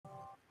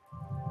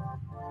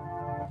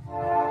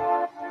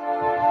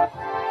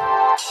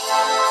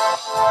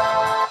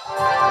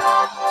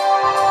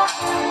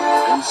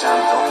All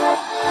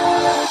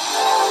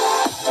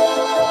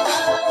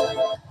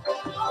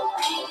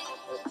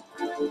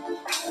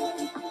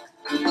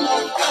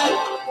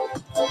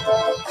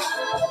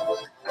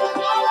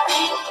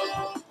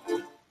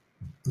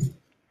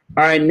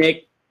right,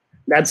 Nick.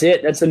 That's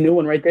it. That's the new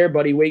one right there,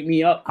 buddy. Wake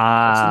me up.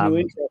 That's the new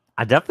intro.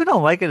 I definitely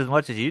don't like it as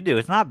much as you do.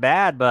 It's not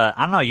bad, but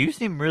I don't know. You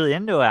seem really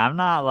into it. I'm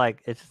not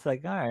like. It's just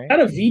like all right.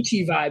 Kind of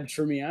Vici vibes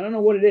for me. I don't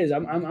know what it is.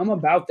 I'm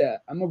about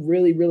that. I'm a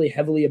really, really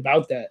heavily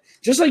about that.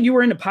 Just like you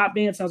were into pop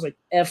dance, I was like,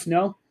 F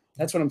no.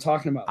 That's what I'm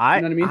talking about.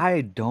 You know what I mean?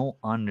 I don't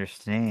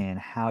understand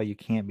how you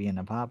can't be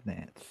into pop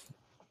dance.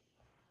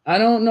 I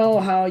don't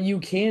know how you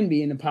can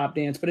be into pop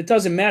dance, but it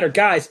doesn't matter.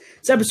 Guys,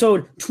 it's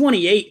episode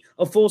 28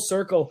 of Full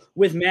Circle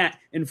with Matt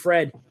and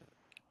Fred.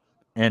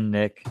 And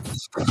Nick.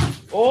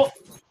 Oh,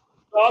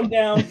 dog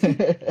down.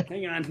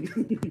 Hang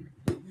on.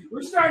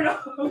 We're starting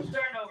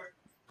over.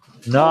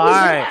 No, all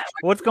right.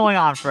 What's going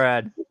on,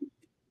 Fred?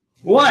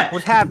 What?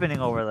 What's happening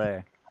over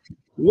there?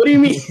 What do you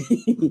mean?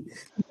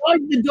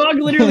 The dog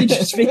literally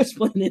just face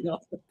planted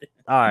off of it.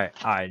 All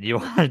right. Do you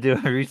want to do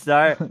a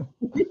restart?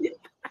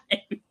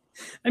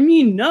 I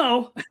mean,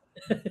 no.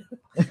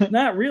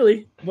 Not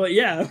really. But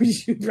yeah, we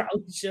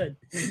probably should.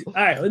 All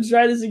right, let's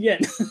try this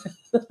again.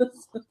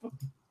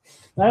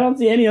 I don't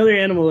see any other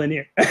animal in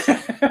here.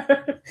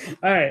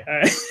 All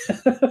right.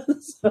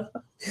 So,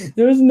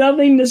 there was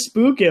nothing to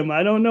spook him.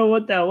 I don't know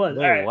what that was.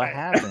 Whoa, all right, what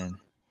happened?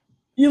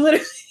 You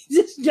literally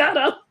just got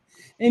up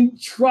and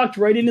trucked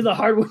right into the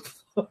hardwood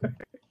floor.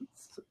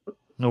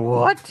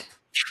 What?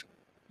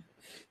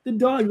 The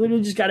dog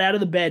literally just got out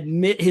of the bed.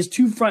 His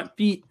two front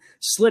feet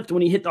slipped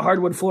when he hit the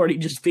hardwood floor, and he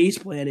just face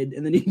planted,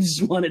 and then he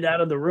just wanted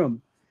out of the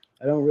room.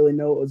 I don't really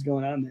know what was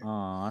going on there.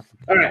 Oh,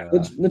 all right,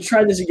 let's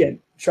try this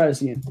again.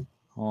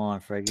 Hold on,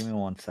 Fred. Give me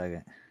 1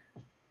 second.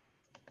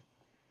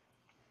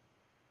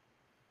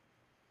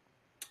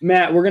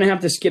 Matt, we're going to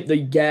have to skip the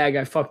gag.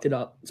 I fucked it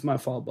up. It's my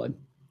fault, bud.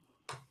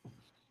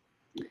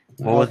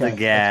 What was the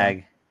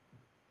gag?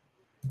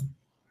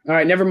 All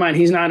right, never mind.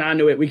 He's not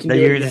onto it. We can do it.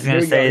 You're just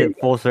going to say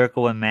Full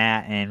Circle with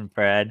Matt and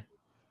Fred?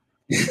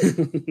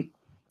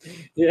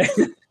 Yeah.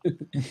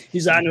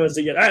 He's onto us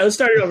again. All right, let's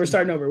start it over.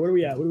 Starting over. What are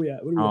we at?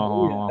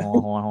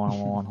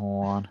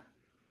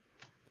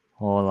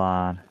 Hold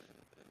on.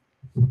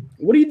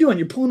 What are you doing?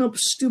 You're pulling up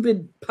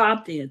stupid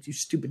pop dance, you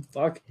stupid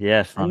fuck.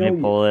 Yes, let me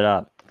pull it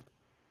up.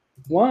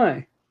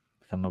 Why?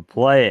 I'm going to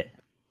play it.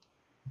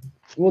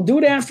 We'll do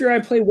it after I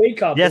play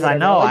Wake Up. Yes, I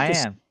know. I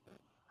am.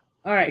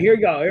 All right, here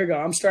we go.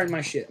 I'm starting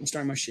my shit. All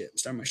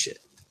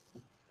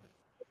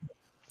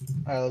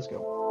right, let's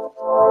go.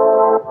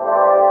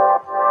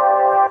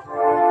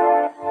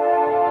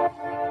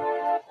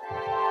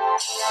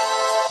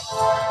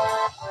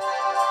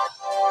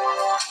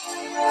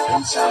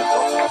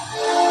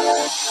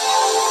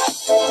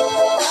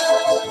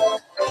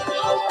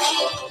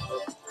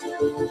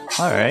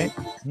 All right,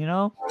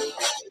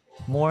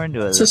 more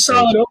into it. It's a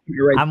solid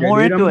opener right I'm there,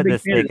 more dude. into it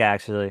this week,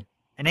 actually.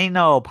 It ain't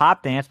no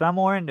pop dance, but I'm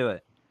more into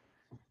it.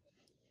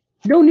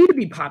 You don't need to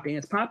be pop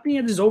dance. Pop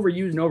dance is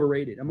overused and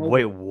overrated.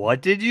 Wait,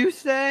 what did you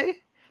say?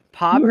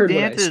 Pop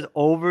dance is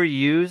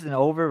overused and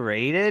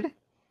overrated?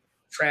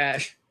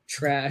 Trash.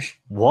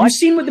 What? You've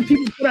seen what the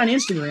people put on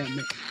Instagram,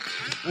 man.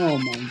 Oh,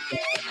 my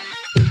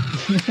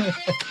God.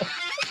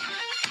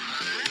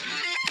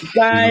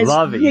 Guys,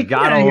 love it. You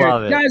gotta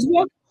love it. Guys,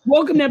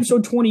 welcome to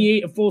episode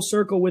 28 of Full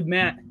Circle with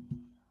Matt.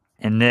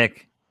 And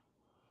Nick.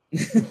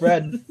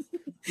 Fred.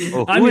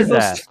 Oh, who is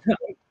that?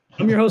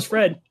 I'm your host,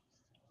 Fred.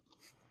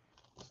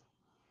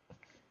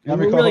 And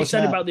we're really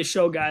excited Matt. about this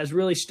show, guys.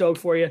 Really stoked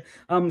for you.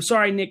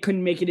 Sorry Nick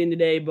couldn't make it in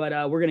today, but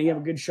we're going to have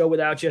a good show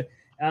without you.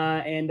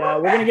 And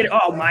we're going to get it.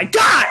 Oh, my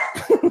God!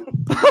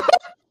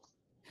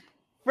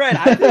 Fred,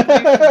 I think you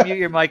can mute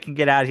your mic and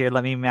get out of here.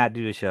 Let me and Matt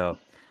do the show.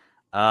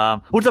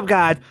 What's up,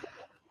 guys?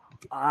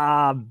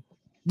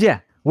 Yeah,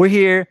 we're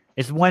here.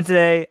 It's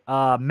Wednesday.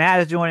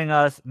 Matt is joining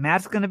us.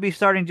 Matt's going to be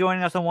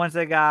joining us on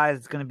Wednesday, guys.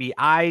 It's going to be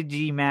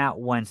IG Matt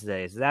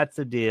Wednesdays. That's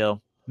the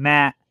deal.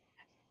 Matt,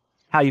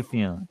 how you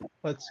feeling?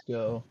 Let's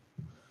go.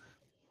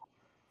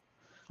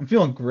 I'm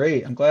feeling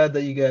great. I'm glad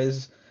that you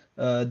guys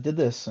did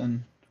this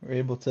and were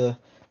able to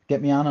get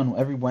me on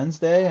every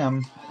Wednesday.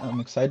 I'm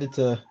excited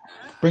to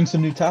bring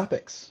some new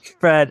topics.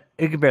 Fred,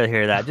 you can barely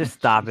hear that. Just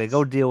stop it.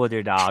 Go deal with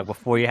your dog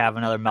before you have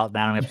another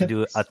meltdown and we have to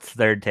do a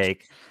third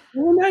take.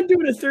 We're not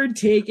doing a third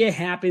take. It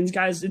happens,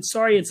 guys.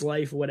 It's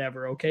life,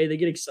 whatever, okay? They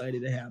get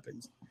excited. It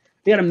happens.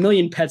 We got a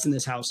million pets in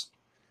this house.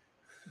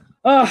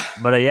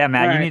 But yeah,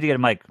 Matt, right. You need to get a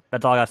mic.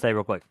 That's all I got to say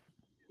real quick.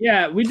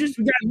 Yeah, we're trying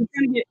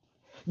to get...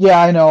 Yeah,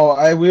 I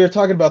know. We were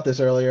talking about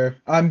this earlier.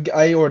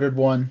 I ordered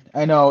one.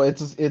 I know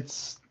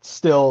it's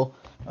still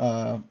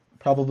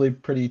probably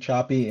pretty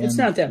choppy and it's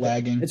not that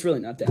lagging. Bad. It's really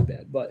not that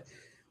bad, but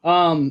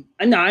no,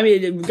 I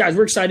mean, guys,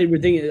 we're excited.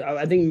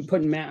 I think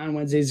putting Matt on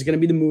Wednesdays is going to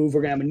be the move.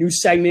 We're going to have a new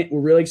segment.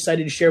 We're really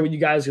excited to share with you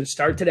guys. It's going to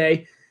start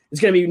today.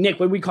 It's going to be Nick.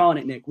 What are we calling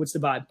it, Nick? What's the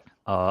vibe?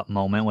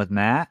 Moment with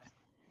Matt.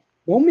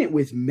 Moment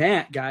with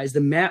Matt, guys.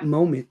 The Matt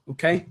moment.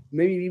 Okay,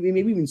 maybe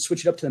even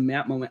switch it up to the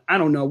Matt moment. I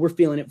don't know. We're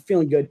feeling it. We're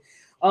feeling good.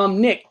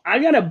 Nick,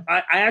 I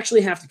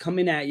actually have to come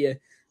in at you.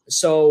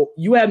 So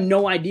you have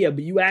no idea,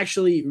 but you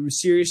actually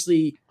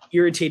seriously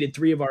irritated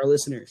 3 of our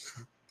listeners.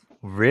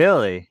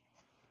 Really?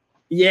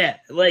 Yeah,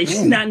 like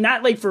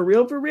not like for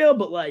real,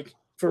 but like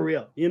for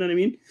real. You know what I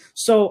mean?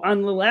 So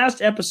on the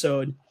last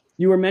episode,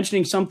 you were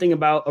mentioning something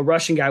about a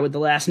Russian guy with the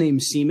last name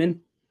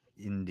Seaman.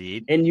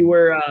 Indeed. And you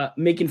were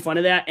making fun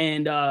of that.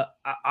 And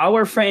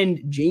our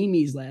friend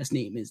Jamie's last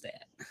name is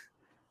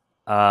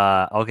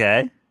that.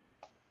 Okay.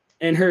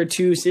 And her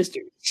 2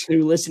 sisters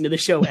who listen to the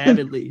show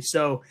avidly.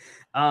 So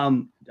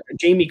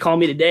Jamie called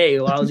me today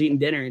while I was eating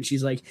dinner, and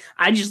she's like,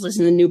 I just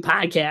listened to the new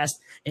podcast,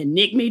 and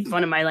Nick made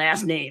fun of my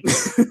last name.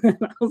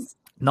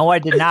 No, I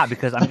did not,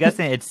 because I'm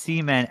guessing it's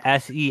Seaman,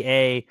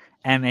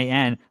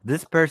 Seaman.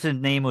 This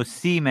person's name was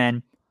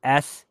Seaman,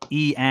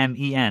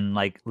 Semen,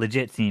 like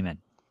legit semen.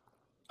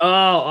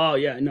 Oh,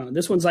 yeah, no.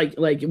 This one's like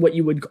what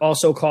you would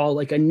also call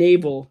like a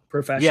naval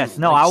professional. Yes,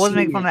 no, like I wasn't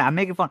making fun of that. I'm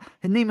making fun.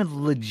 His name is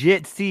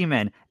legit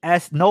Seaman.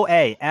 No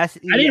A,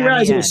 S-E-M-E-N. I didn't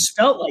realize it was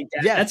spelled like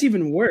that. Yes. That's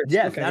even worse.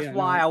 Yes, okay, that's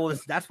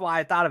why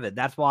I thought of it.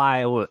 That's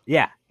why I was,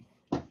 yeah.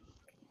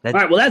 All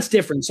right, well, that's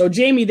different. So,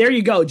 Jamie, there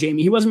you go,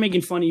 Jamie. He wasn't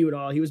making fun of you at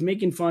all. He was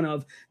making fun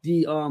of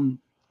the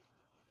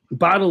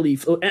bodily.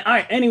 All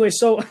right, anyway,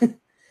 so,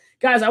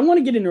 guys, I want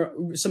to get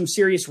into some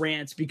serious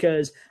rants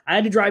because I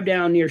had to drive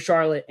down near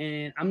Charlotte,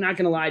 and I'm not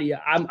going to lie to you.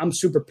 I'm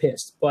super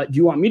pissed. But do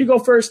you want me to go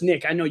first?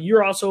 Nick, I know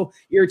you're also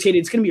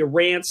irritated. It's going to be a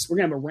rants. We're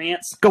going to have a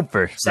rants. Go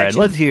first, Fred.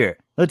 Let's hear it.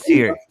 Let's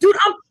hear it. Dude,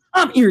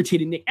 I'm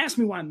irritated, Nick. Ask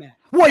me why I'm mad.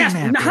 Why you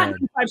mad, Fred?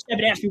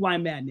 5-7, ask me why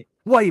I'm mad, Nick.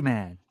 Why you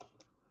mad?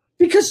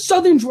 Because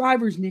Southern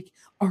drivers, Nick,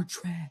 are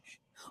trash,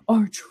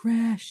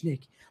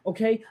 Nick.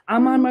 Okay?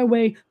 I'm on my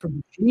way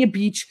from Virginia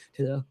Beach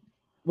to the,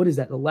 what is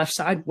that, the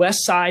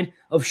west side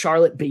of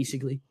Charlotte,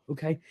 basically.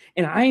 Okay?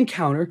 And I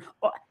encounter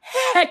a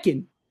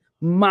heckin'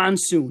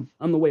 monsoon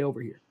on the way over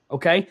here.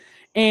 Okay?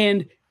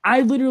 And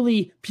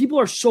people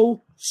are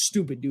so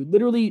stupid, dude.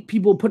 Literally,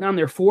 people putting on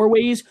their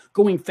 4-ways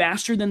going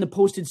faster than the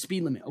posted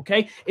speed limit.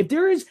 Okay? If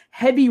there is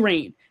heavy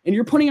rain and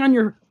you're putting on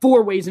your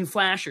 4-ways and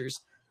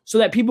flashers so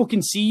that people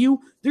can see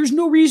you, there's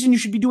no reason you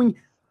should be doing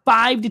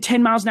 5 to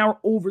 10 miles an hour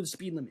over the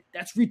speed limit.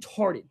 That's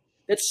retarded.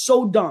 That's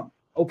so dumb,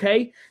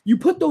 okay? You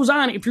put those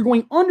on if you're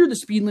going under the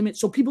speed limit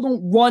so people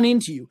don't run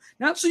into you.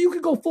 Not so you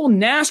could go full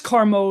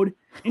NASCAR mode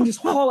and just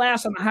haul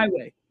ass on the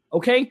highway,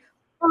 okay?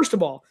 First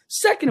of all.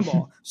 Second of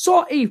all,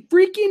 saw a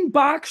freaking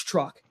box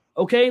truck,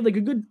 okay? Like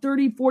a good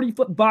 30,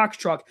 40-foot box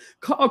truck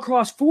cut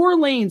across 4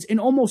 lanes and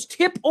almost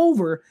tip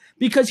over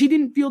because he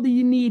didn't feel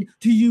the need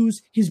to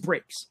use his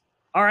brakes.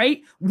 All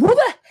right? Who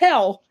the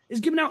hell is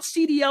giving out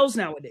CDLs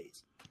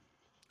nowadays?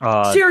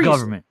 Seriously.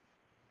 Government.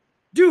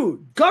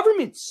 Dude,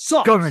 government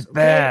sucks. Government's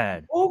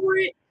bad. Over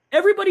it.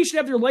 Everybody should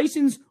have their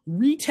license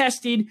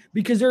retested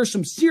because there are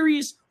some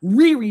serious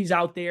rearies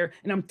out there,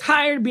 and I'm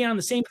tired of being on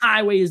the same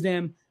highway as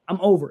them. I'm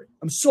over it.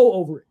 I'm so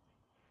over it.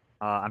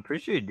 I'm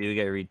pretty sure you do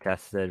get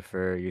retested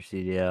for your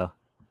CDL.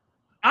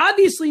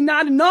 Obviously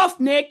not enough,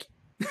 Nick.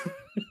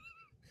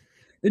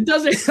 It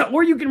doesn't,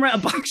 or you can rent a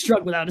box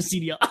truck without a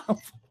CDL.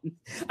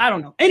 I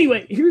don't know.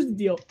 Anyway, here's the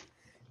deal.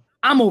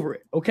 I'm over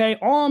it, okay?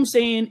 All I'm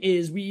saying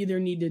is we either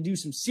need to do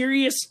some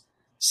serious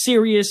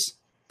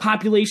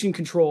population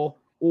control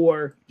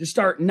or just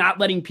start not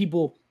letting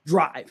people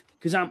drive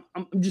because I'm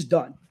just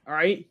done, all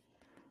right?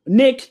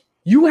 Nick,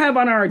 you have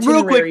on our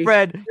itinerary. Real quick,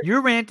 Fred,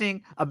 you're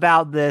ranting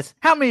about this.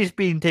 How many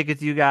speeding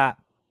tickets you got?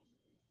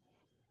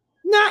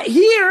 Not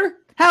here.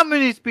 How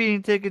many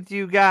speeding tickets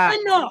you got?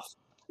 Enough.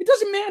 It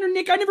doesn't matter,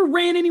 Nick. I never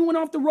ran anyone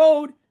off the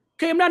road.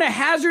 Okay, I'm not a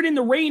hazard in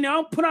the rain. I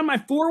don't put on my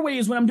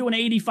 4-ways when I'm doing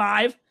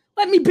 85.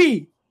 Let me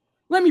be.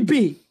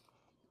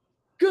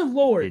 Good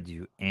Lord. Did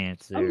you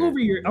answer? I'm over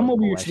your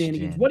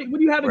shenanigans. What do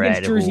you have Fred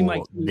against Jersey Hool?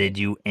 Mike? Did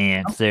you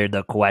answer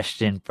the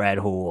question, Fred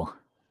Hool?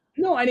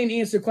 No, I didn't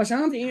answer the question.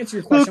 I don't have to answer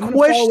your question. The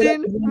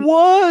question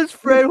was,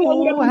 Fred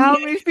Hool, how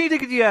many speed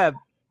tickets you have?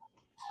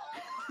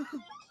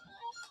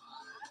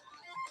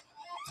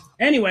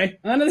 Anyway,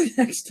 on to the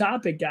next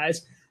topic,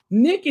 guys.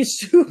 Nick is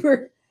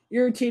super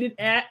irritated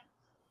at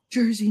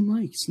Jersey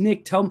Mike's.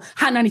 Nick, tell him,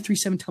 Hot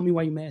 93.7, tell me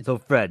why you're mad. So,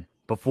 Fred,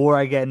 before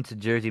I get into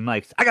Jersey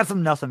Mike's, I got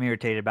something else I'm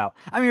irritated about.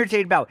 I'm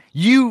irritated about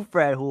you,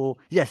 Fred Hool.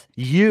 Yes,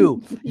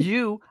 you.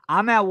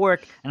 I'm at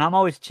work, and I'm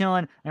always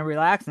chilling and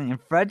relaxing, and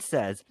Fred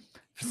sends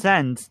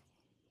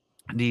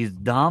these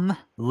dumb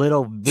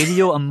little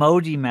video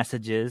emoji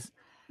messages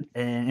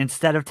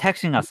instead of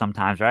texting us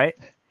sometimes, right?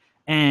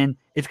 And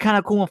it's kind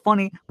of cool and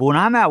funny, but when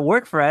I'm at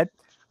work, Fred,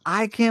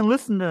 I can't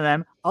listen to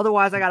them.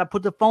 Otherwise, I got to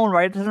put the phone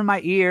right into my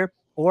ear,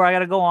 or I got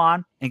to go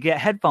on and get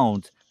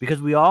headphones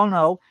because we all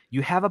know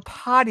you have a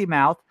potty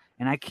mouth,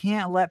 and I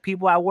can't let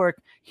people at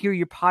work hear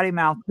your potty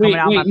mouth coming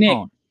out of my Nick.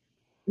 phone.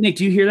 Nick,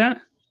 do you hear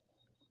that?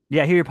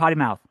 Yeah, hear your potty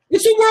mouth.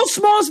 It's the world's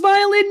smallest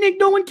violin, Nick.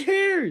 No one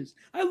cares.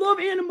 I love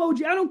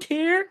Animoji. I don't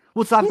care.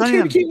 Well, stop sending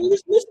them.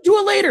 Listen to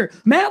it later.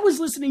 Matt was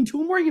listening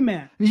to him. Where are you,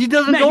 Matt? He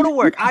doesn't go to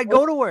work. I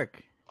go to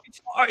work.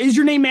 Is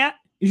your name Matt?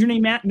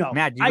 No.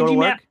 Matt, do you go to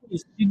work?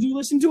 Did you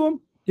listen to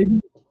him?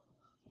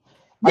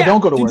 I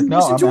don't go to work. No,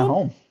 I'm at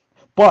home.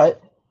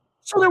 But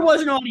So there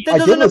was an audience. That I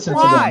did doesn't listen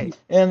apply. to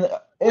them, do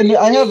and you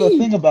I have a mean?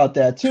 thing about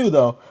that too,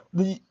 though.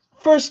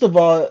 First of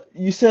all,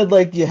 you said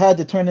like you had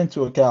to turn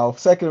into a cow.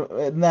 Second,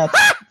 and that's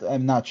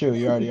I'm not true.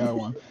 You already are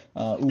one.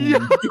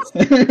 Ooh.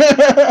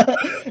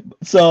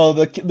 So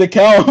the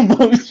cow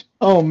emotion.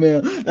 Oh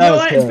man, You that know was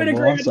what? It's been a terrible.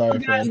 great I'm sorry,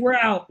 episode, guys. Fred. We're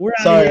out. We're out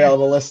of Sorry, here. all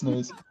the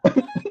listeners.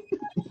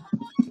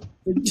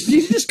 Did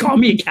you just call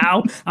me a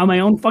cow on my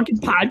own fucking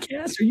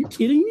podcast? Are you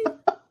kidding me?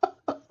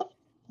 Oh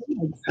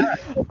my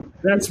God.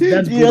 That's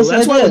brutal. Yes,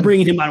 That's I why we're did.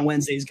 bringing him on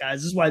Wednesdays, guys.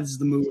 This is why this is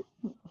the move.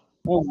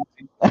 Oh my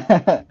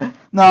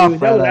No, Dude, that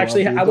Fred, was I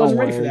actually love you. I wasn't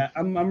Don't ready for worry. that.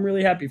 I'm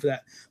really happy for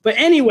that. But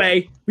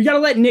anyway, we got to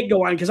let Nick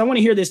go on because I want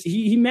to hear this.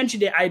 He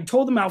mentioned it. I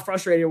told him how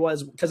frustrated it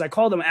was because I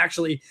called him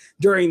actually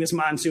during this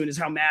monsoon is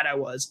how mad I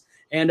was.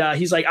 And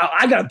he's like,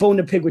 I got a bone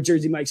to pick with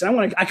Jersey Mike's. And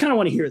I kind of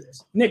want to hear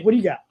this. Nick, what do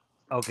you got?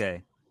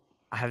 Okay.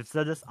 I have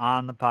said this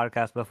on the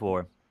podcast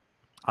before.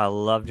 I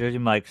love Jersey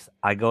Mike's.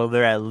 I go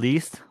there at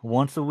least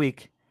once a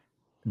week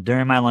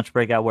during my lunch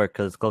break at work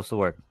because it's close to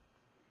work.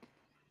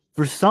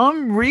 For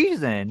some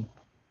reason,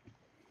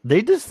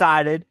 they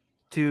decided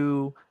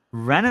to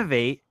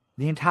renovate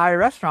the entire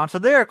restaurant. So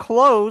they are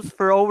closed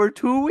for over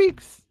 2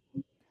 weeks.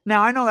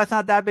 Now, I know that's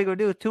not that big of a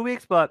deal, 2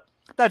 weeks, but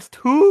that's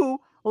 2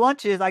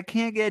 lunches I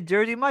can't get at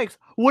Jersey Mike's.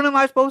 What am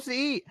I supposed to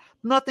eat?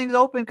 Nothing's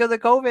open because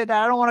of COVID.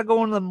 I don't want to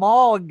go into the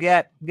mall and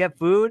get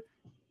food.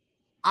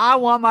 I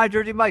want my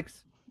Jersey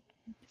Mike's.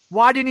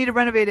 Why do you need to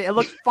renovate it? It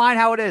looks fine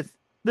how it is.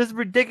 This is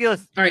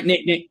ridiculous. All right,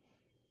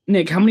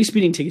 Nick, how many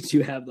speeding tickets do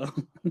you have, though?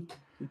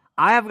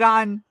 I have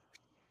gotten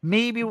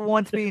maybe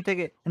 1 speeding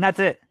ticket, and that's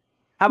it.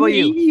 How about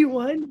you? Maybe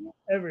one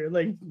ever.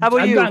 Like, How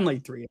about I've you? gotten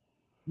like 3,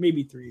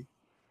 maybe 3.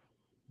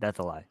 That's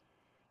a lie.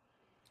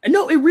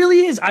 No, it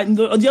really is.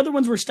 The other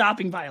ones were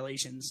stopping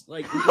violations,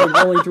 like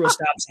rolling through a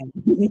stop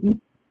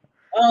sign.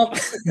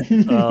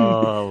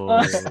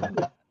 Oh.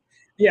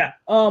 Yeah.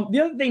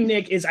 The other thing,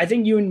 Nick, is I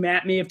think you and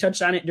Matt may have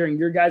touched on it during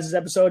your guys'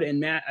 episode. And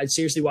Matt,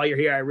 seriously, while you're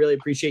here, I really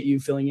appreciate you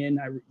filling in.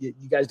 You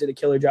guys did a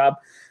killer job.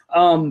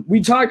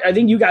 I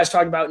think you guys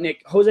talked about,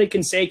 Nick, Jose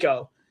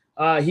Canseco.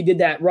 He did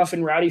that rough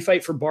and rowdy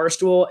fight for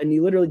Barstool, and he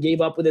literally gave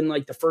up within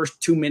like the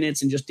first 2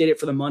 minutes and just did it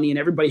for the money. And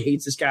everybody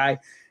hates this guy.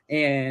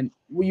 And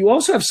you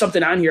also have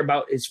something on here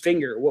about his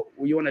finger. What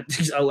you want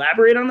to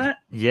elaborate on that?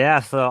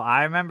 Yeah, so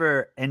I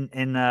remember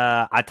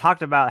I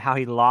talked about how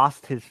he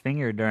lost his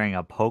finger during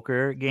a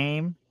poker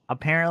game,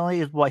 apparently,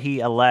 is what he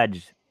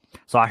alleged.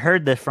 So I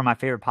heard this from my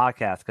favorite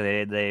podcast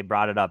because they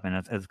brought it up,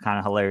 and it's kind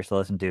of hilarious to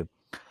listen to.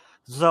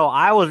 So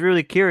I was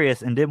really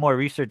curious and did more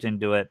research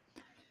into it.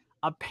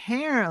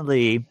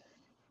 Apparently,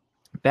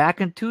 back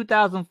in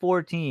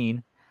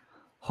 2014,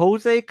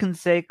 Jose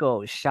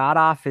Canseco shot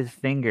off his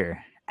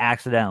finger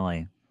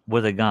accidentally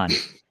with a gun.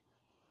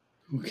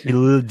 Okay. He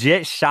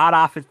legit shot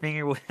off his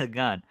finger with a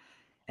gun.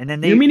 And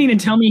then You're meaning to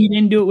tell me he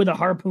didn't do it with a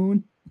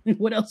harpoon?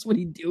 What else would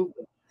he do?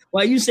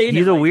 Why are you saying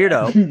he's it a like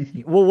weirdo.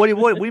 that? Well, what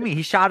do you mean?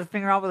 He shot his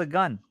finger off with a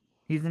gun.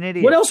 He's an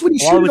idiot. What else would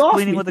he While shoot he was off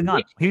cleaning with a gun.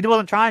 Nick? He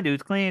wasn't trying to. He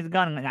was cleaning his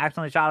gun and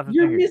accidentally shot off his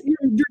You're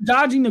finger.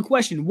 dodging the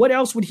question. What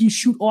else would he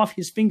shoot off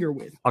his finger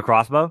with? A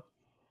crossbow?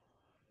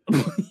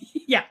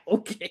 Yeah,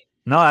 okay.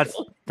 No, that's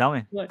tell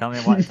me. What? Tell me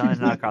what. Tell me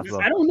it's not a crossbow.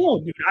 I don't know,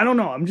 dude. I don't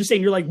know. I'm just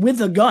saying you're like with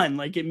a gun,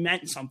 like it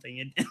meant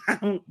something.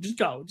 Just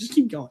go. Just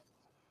keep going.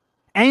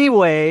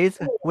 Anyways,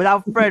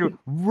 without Fred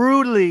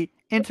rudely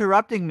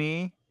interrupting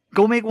me,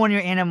 go make one of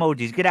your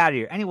animojis. Get out of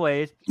here.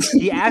 Anyways,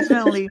 he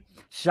accidentally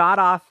shot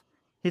off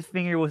his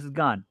finger with his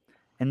gun.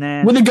 And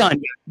then With a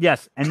gun.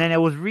 yes, and then it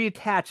was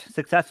reattached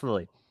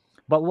successfully.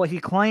 But what he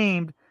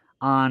claimed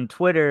on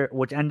Twitter,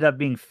 which ended up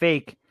being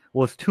fake,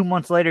 was 2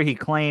 months later he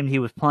claimed he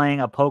was playing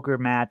a poker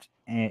match,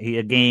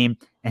 a game,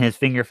 and his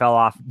finger fell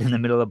off in the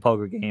middle of the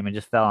poker game and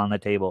just fell on the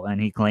table.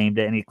 And he claimed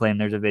it, and he claimed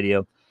there's a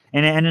video.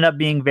 And it ended up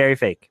being very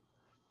fake.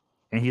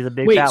 And he's a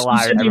big fat so you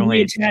liar. said they Everyone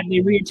hates.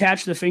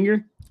 reattached the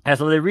finger? Yeah,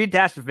 so they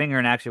reattached the finger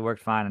and actually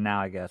worked fine and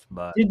now, I guess.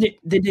 But Did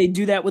they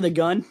do that with a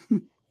gun?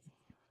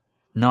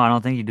 no, I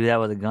don't think you do that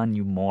with a gun,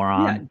 you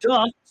moron. Yeah,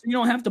 duh. So you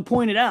don't have to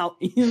point it out.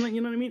 You know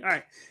what I mean? All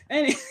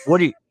right. What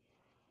do you?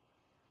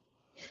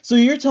 So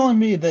you're telling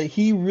me that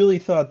he really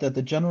thought that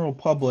the general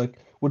public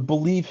would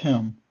believe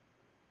him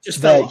Just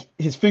fell off.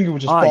 that his finger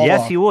would just fall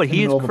Yes, off he would. in the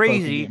He's middle of a poker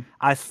crazy. game?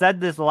 I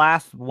said this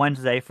last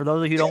Wednesday. For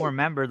those of you who don't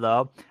remember,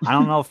 though, I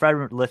don't know if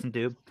Fred listened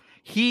to.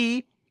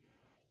 He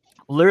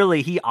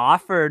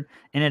offered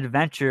an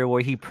adventure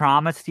where he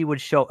promised he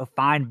would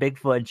find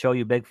Bigfoot and show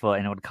you Bigfoot,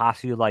 and it would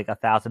cost you like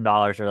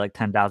 $1,000 or like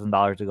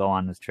 $10,000 to go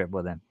on this trip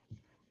with him.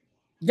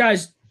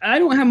 Guys, I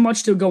don't have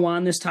much to go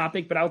on this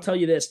topic, but I'll tell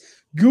you this.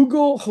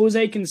 Google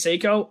Jose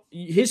Canseco.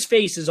 His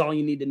face is all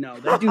you need to know.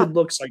 That dude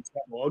looks like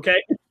trouble,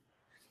 okay?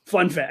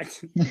 Fun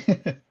fact.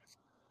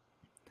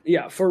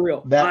 Yeah, for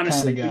real. That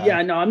honestly. kinda guy.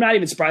 Yeah, no, I'm not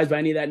even surprised by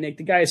any of that, Nick.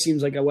 The guy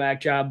seems like a whack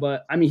job,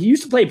 but I mean, he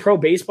used to play pro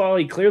baseball.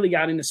 He clearly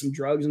got into some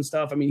drugs and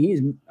stuff. I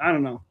mean, I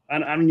don't know. I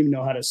don't even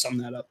know how to sum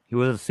that up. He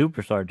was a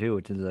superstar too,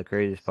 which is the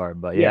craziest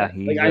part. But yeah,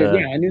 he's I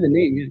knew the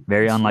name. Yeah.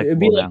 very unlikable. It'd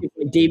be now. like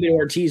if David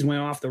Ortiz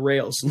went off the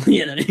rails.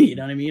 You know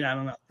what I mean? I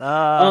don't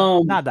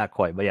know. Not that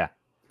quite, but yeah.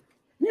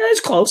 Yeah,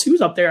 it's close. He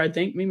was up there, I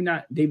think. Maybe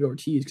not David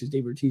Ortiz because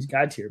David Ortiz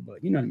got tier,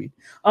 but you know what I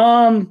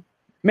mean.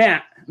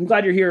 Matt, I'm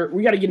glad you're here.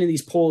 We got to get into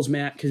these polls,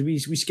 Matt, because we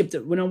skipped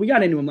it. Well, no, we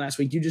got into them last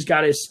week. You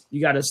got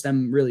us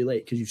them really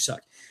late because you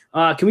suck.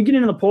 Can we get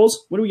into the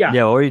polls? What do we got?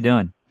 Yeah, what are you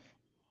doing?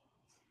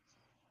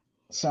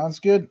 Sounds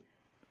good.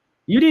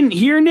 You didn't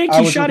hear Nick?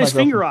 He shot his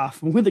finger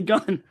off with a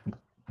gun.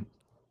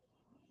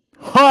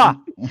 Ha!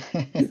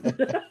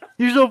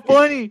 You're so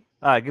funny.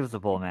 All right, give us a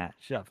poll, Matt.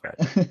 Shut up,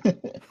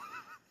 Fred.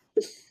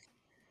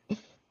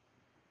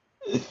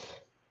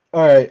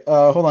 All right,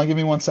 hold on. Give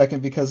me 1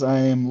 second because I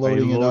am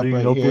loading it up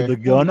right here. With the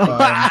gun?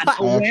 I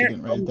actually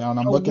didn't write it down.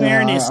 I'm looking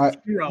at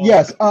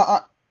yes,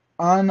 on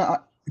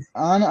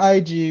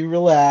IG.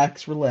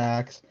 Relax.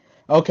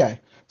 Okay,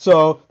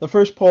 so the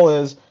first poll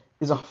is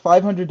a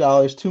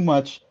 $500 too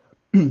much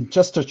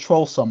just to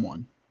troll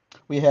someone?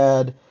 We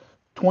had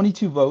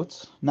 22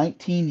 votes,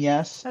 19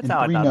 yes, That's and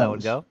how 3 I thought no's. that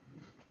would go.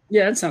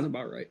 Yeah, that sounds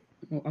about right.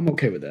 I'm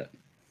okay with that.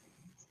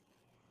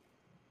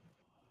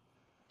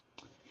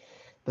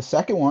 The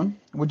second one,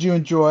 would you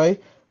enjoy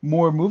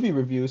more movie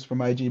reviews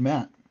from IG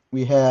Matt?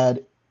 We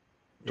had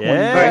 20 All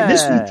right,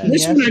 this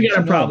yes, one I got a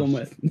and problem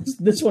no's. with.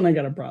 This one I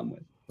got a problem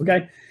with.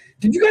 Okay,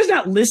 did you guys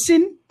not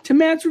listen to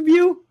Matt's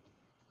review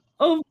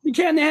of The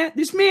Cat in the Hat?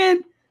 This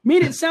man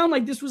made it sound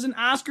like this was an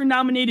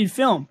Oscar-nominated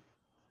film.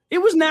 It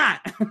was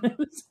not. It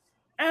was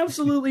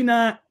absolutely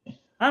not.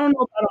 I don't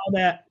know about all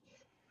that.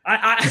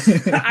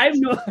 I have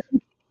no.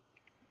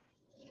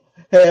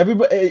 Hey,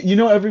 everybody! You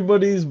know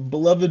everybody's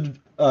beloved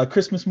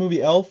Christmas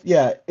movie Elf?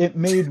 Yeah, it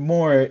made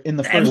more in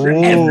the first Ever.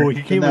 Oh, movie he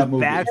than came that with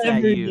movie. facts Ever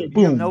at you. did.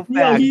 You have no No,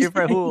 facts. he's- You're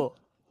for who?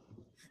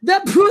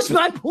 That proves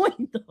my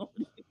point, though. All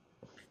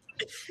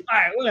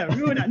right, whatever.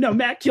 Moving on. No,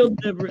 Matt killed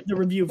the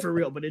review for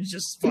real, but it's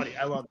just funny.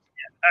 I love it.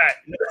 Yeah. All right.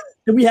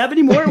 Do we have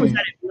any more? Or was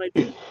that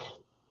it?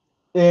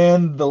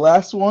 And the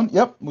last one,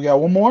 yep, we got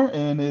one more,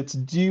 and it's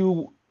do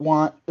you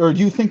want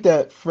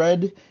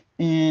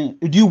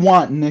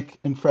Nick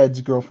and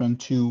Fred's girlfriend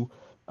to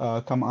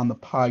come on the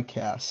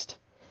podcast?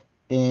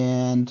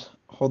 And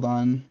hold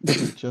on, my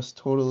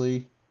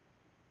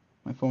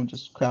phone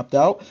just crapped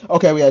out.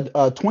 Okay, we had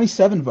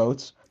 27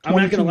 votes. I'm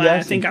not gonna lie. I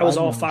yes think and I was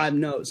 5 all no's. 5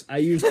 no's. I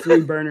used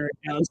 3 burner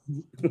accounts.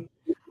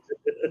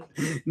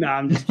 No,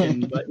 I'm just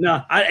kidding. But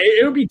no,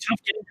 it would be tough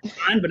getting it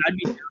on, but I'd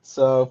be.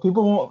 So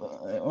people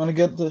want to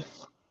get the.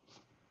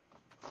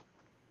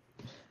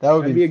 That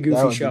would That'd be a that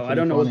goofy would be show. I pretty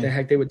don't know what funny. the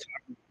heck they would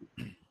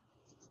talk.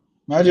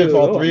 Imagine if Dude,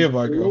 all 3 of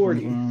our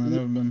Lordy. girlfriends were on. That would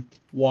have been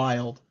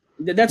wild.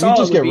 That's We'd all.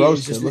 just It would get be.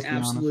 roasted, It's just let's an be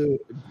honest.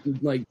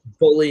 absolute like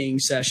bullying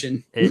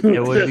session. It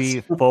would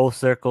be full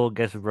circle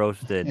gets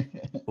roasted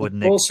with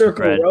Nick, full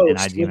circle Fred, and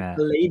roast IG with Matt.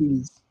 the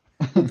ladies.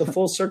 With the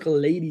full circle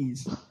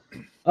ladies.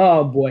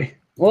 Oh boy.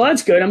 Well,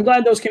 that's good. I'm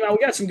glad those came out. We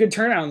got some good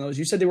turnout on those.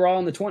 You said they were all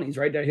in the 20s,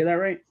 right? Did I hear that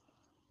right?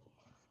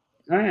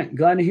 All right.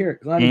 Glad to hear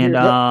it. And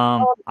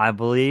I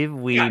believe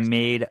we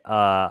made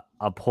a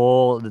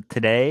poll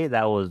today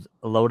that was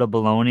a load of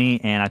baloney,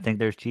 and I think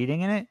there's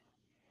cheating in it.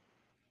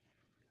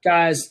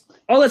 Guys,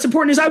 all that's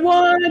important is I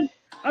won.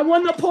 I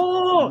won the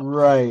poll.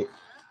 Right.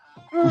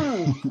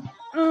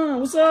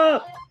 What's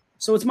up?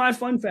 So it's my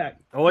fun fact.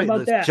 Oh wait, How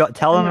about that?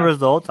 tell them the Yeah.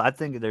 results. I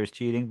think there's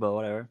cheating, but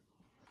whatever.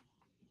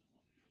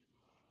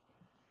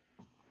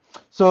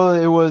 So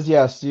it was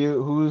yes.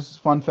 Whose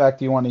fun fact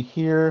do you want to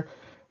hear?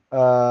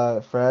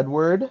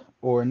 Fredward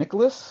or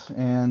Nicholas?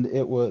 And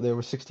there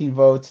were 16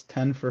 votes,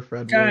 10 for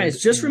Fredward. Guys,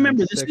 just and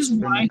remember, this 6 is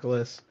for why-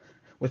 Nicholas.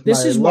 With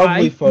This my is why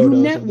lovely you photos of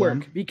them.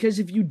 network. Because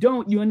if you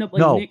don't, you end up like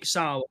No. Nick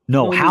Saul.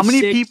 No, Only how many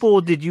 6 people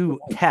did you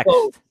text?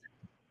 votes.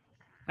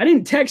 I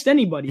didn't text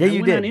anybody. Yeah, I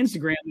you went did. on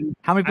Instagram and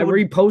How many I people?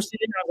 reposted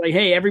it. I was like,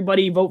 hey,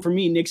 everybody vote for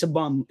me. Nick's a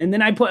bum. And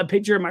then I put a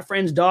picture of my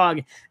friend's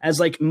dog as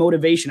like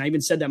motivation. I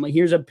even said that. I'm like,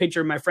 here's a picture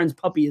of my friend's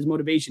puppy as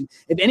motivation.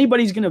 If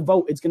anybody's going to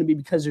vote, it's going to be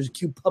because there's a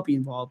cute puppy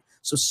involved.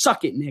 So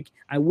suck it, Nick.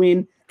 I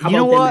win. How You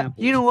know about them what?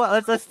 apples? You know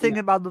what? Let's think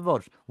about the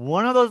votes.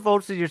 One of those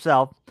votes is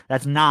yourself.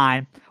 That's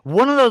 9.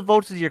 One of those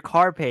votes is your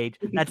car page.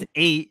 That's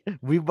 8.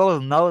 We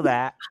both know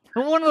that.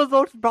 And one of those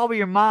votes is probably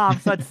your mom.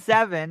 So that's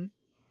 7.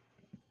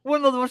 One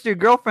of those votes is your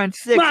girlfriend.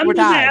 6. Mom We're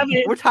doesn't tied. have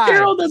it. We're tied.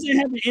 Carol doesn't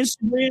have an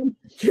Instagram.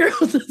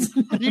 Carol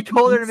doesn't. have You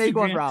told her to an make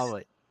one, Instagram.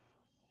 probably.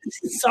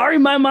 Sorry,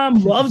 my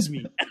mom loves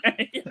me.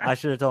 I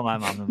should have told my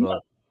mom to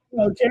vote.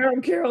 No,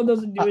 Carol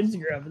doesn't do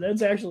Instagram, but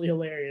that's actually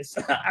hilarious.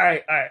 All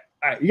right.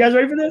 You guys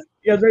ready for this?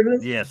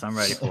 Yes, I'm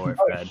ready for it,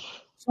 Fred.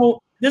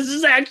 So this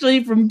is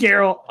actually from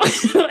Carol,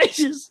 which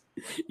is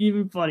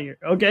even funnier.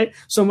 Okay,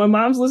 so my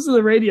mom's listening to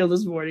the radio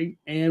this morning,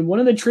 and one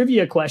of the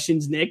trivia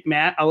questions, Nick,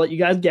 Matt, I'll let you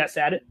guys guess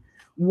at it.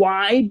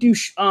 Why do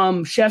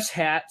chef's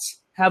hats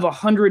have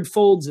 100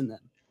 folds in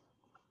them?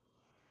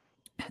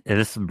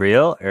 Is this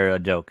real or a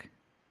joke?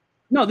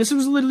 No, this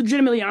was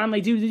legitimately on.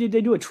 Like,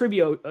 they do a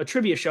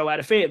trivia show out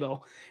of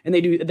Fayetteville, and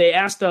they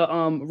asked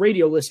the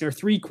radio listener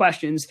 3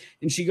 questions,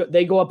 and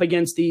they go up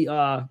against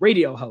the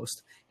radio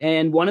host.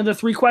 And one of the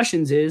 3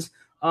 questions is,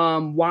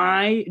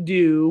 why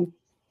do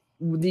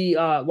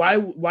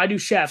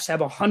chefs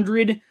have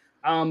 100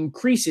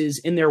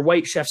 creases in their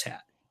white chef's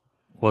hat?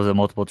 Was it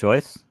multiple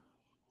choice?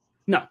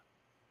 No.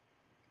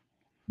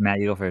 Matt,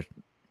 you go first.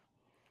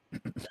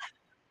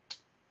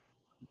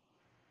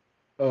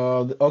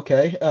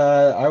 Okay.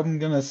 I'm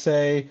gonna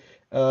say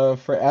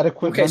for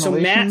adequate Okay, so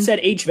Matt ventilation. said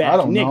HVAC. I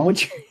don't Nick, know.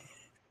 what's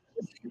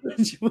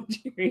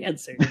your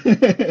answer?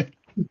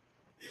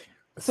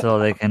 So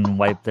they can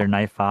wipe their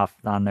knife off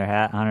on their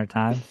hat 100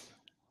 times.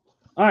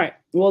 All right.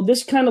 Well,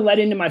 this kind of led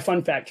into my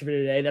fun fact for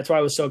today. That's why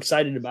I was so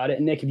excited about it.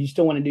 And Nick, if you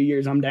still want to do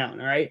yours, I'm down.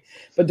 All right.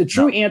 But the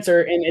true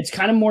answer, and it's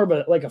kind of more of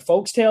a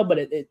folks tale, but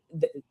it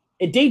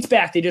dates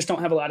back. They just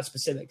don't have a lot of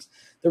specifics.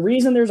 The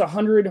reason there's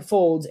 100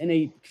 folds in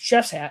a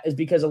chef's hat is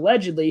because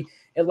allegedly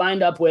it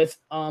lined up with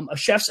a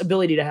chef's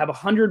ability to have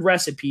 100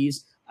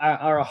 recipes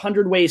or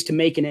 100 ways to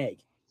make an egg.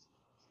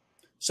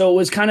 So it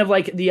was kind of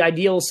like the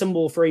ideal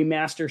symbol for a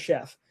master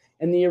chef.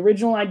 And the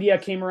original idea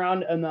came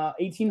around in the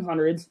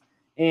 1800s.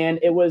 And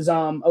it was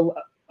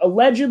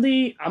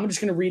allegedly, I'm just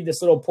going to read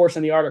this little portion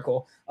of the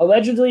article,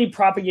 allegedly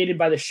propagated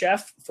by the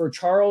chef for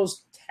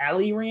Charles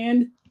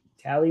Talleyrand,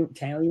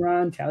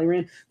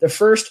 the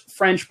first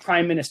French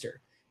prime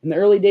minister. In the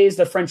early days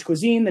of the French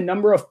cuisine, the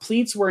number of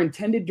pleats were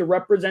intended to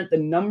represent the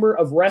number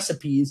of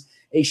recipes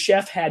a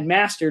chef had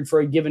mastered for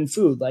a given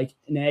food, like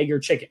an egg or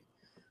chicken.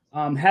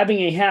 Having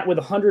a hat with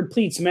 100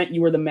 pleats meant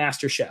you were the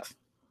master chef.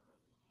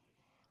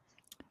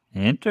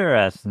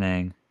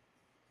 Interesting.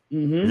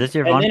 Mm-hmm. Is this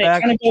your fun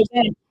fact? Kind of goes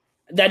in.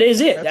 That is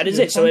it. That's a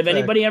good So if fun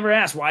anybody ever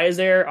asks, why is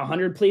there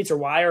 100 pleats or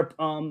why are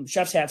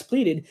chef's hats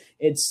pleated,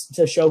 it's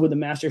to show who the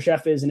master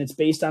chef is. And it's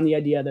based on the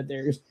idea that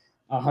there's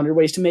 100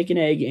 ways to make an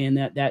egg and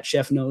that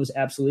chef knows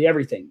absolutely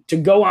everything. To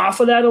go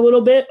off of that a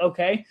little bit,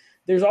 okay,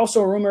 there's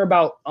also a rumor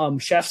about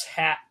chef's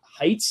hat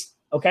heights,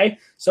 okay?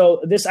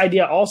 So this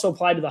idea also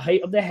applied to the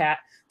height of the hat.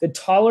 The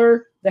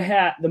taller the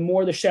hat, the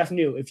more the chef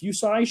knew. If you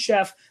saw a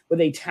chef with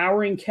a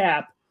towering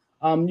cap,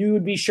 you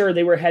would be sure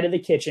they were head of the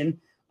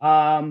kitchen.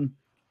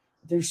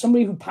 There's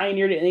somebody who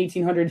pioneered it in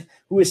 1800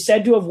 who is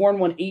said to have worn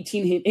one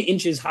 18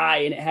 inches high,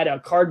 and it had a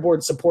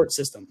cardboard support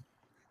system.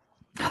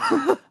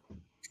 Can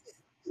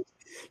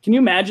you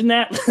imagine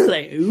that?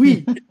 Like,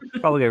 ooh.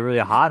 Probably get really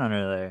hot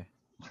under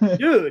there.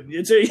 Dude,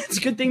 it's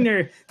a good thing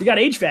they got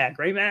HVAC,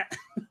 right, Matt?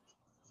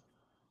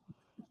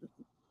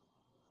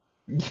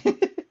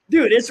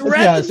 Dude, it's rat.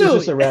 Yeah, it's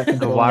just a rat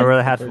control. Why were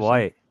the hats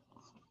white?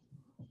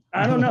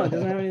 I don't know. It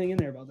doesn't have anything in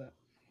there about that.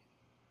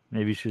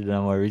 Maybe you should have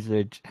done more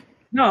research.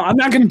 No, I'm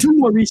not going to do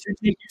more research.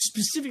 You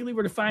specifically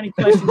were defining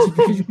questions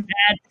because you're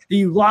mad that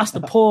you lost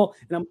the poll,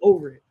 and I'm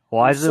over it.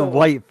 Why is it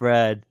white,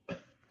 Fred?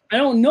 I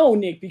don't know,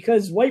 Nick,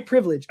 because white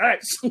privilege. All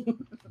right.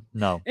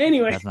 No.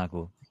 Anyway. That's not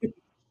cool.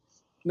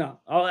 No,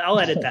 I'll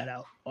edit that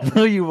out.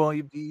 No, you won't.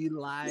 You be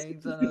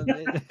lying, son of a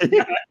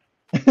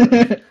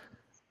bitch.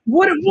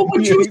 What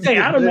would you say?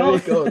 I don't know.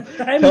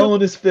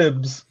 Telling his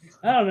fibs.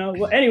 I don't know.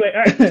 Well, anyway,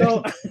 all right.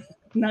 So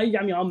now you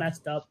got me all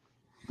messed up.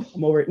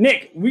 I'm over it.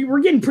 Nick, we're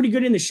getting pretty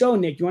good in the show,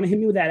 Nick. You want to hit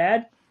me with that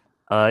ad?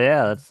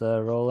 Yeah, let's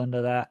roll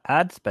into that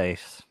ad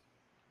space.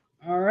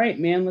 All right,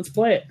 man. Let's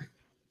play it.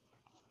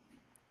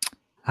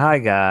 Hi,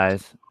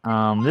 guys.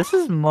 This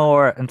is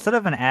more, instead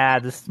of an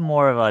ad, this is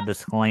more of a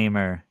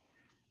disclaimer,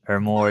 or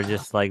more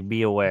just like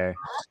be aware.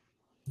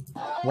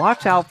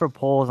 Watch out for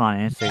polls on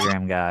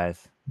Instagram,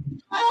 guys.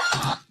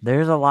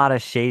 There's a lot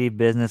of shady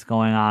business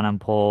going on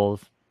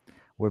polls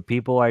where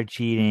people are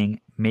cheating,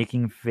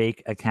 making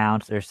fake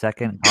accounts or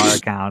second car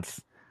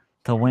accounts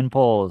to win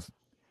polls.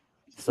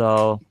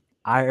 So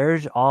I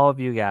urge all of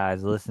you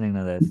guys listening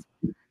to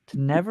this to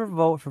never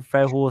vote for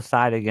Fred Hull's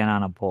side again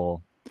on a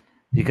poll,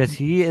 because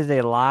he is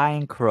a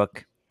lying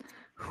crook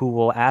who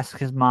will ask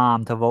his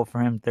mom to vote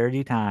for him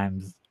 30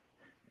 times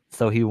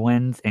so he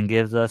wins and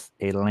gives us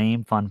a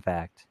lame fun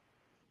fact.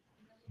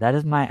 That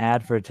is my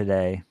ad for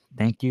today.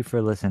 Thank you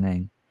for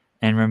listening.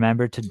 And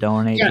remember to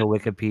donate to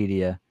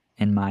Wikipedia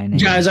in my name.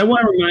 Guys, I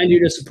want to remind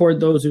you to support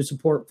those who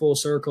support Full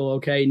Circle,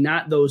 okay?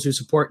 Not those who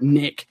support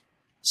Nick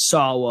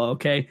Sawa,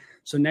 okay?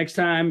 So next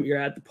time you're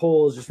at the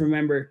polls, just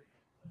remember,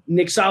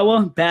 Nick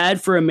Sawa,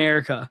 bad for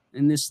America.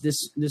 And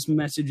this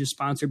message is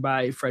sponsored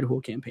by Fred Hull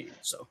Campaign.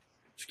 So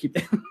just keep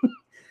that.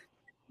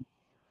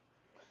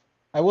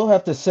 I will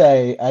have to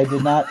say, I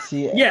did not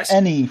see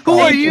any. Who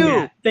are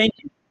you? Thank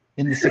you.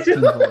 In the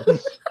 16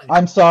 votes.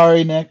 I'm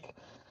sorry, Nick.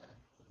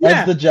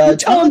 As the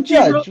judge. I'm the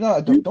judge. No,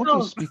 don't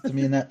you speak to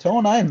me in that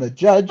tone. I am the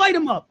judge. Light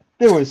him up.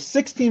 There was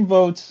 16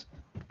 votes.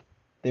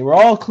 They were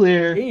all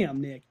clear. Damn,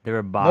 Nick. They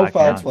were no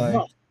foul play.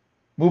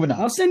 Moving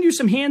on. I'll send you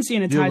some hand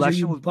sanitizer,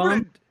 you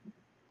bum.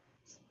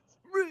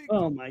 Rigged.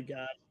 Oh, my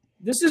God.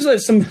 This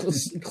is some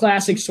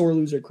classic sore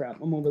loser crap.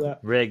 I'm over that.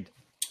 Rigged.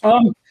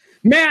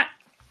 Matt,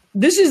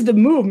 this is the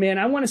move, man.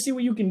 I want to see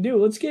what you can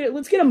do. Let's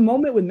get a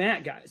moment with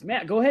Matt, guys.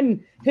 Matt, go ahead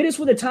and hit us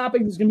with a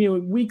topic. There's going to be a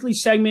weekly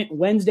segment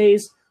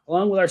Wednesdays,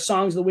 along with our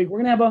songs of the week.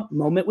 We're going to have a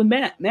moment with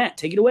Matt. Matt,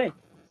 take it away.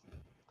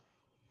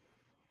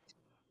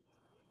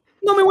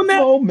 Moment with Matt.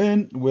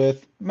 Moment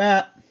with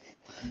Matt.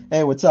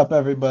 Hey, what's up,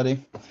 everybody?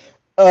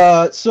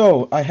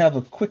 So I have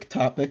a quick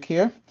topic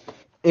here,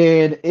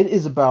 and it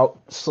is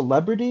about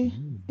celebrity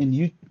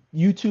in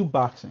YouTube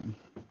boxing.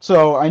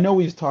 So I know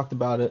we've talked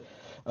about it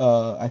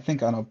I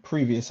think on a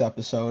previous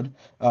episode,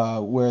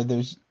 where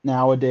there's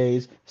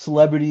nowadays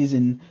celebrities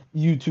and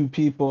YouTube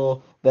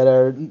people that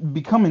are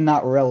becoming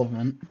not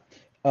relevant,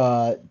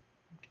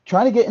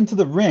 trying to get into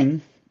the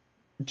ring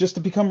just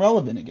to become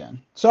relevant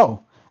again.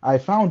 So I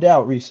found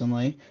out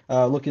recently,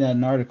 looking at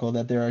an article,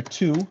 that there are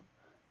two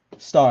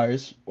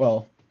stars,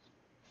 well,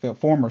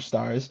 former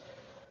stars.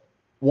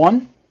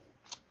 One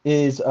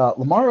is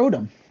Lamar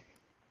Odom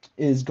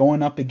is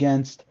going up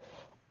against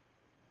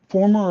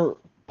former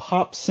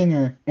pop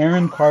singer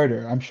Aaron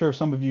Carter. I'm sure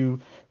some of you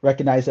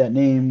recognize that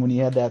name when he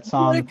had that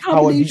song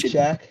 "How I Beat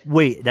Shaq."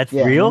 Wait, that's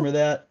Yeah, real? remember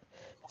that?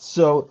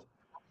 So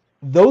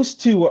those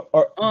two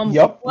are.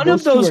 Yep, one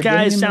of those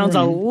guys sounds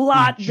a ring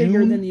lot in bigger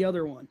June. than the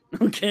other one.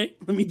 Okay,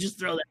 let me just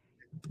throw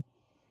that.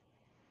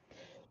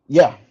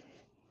 Yeah.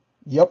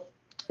 Yep.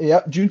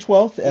 June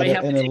 12th Might at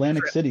have to in take a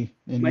Atlantic trip. City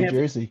in Might New have to-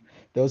 Jersey.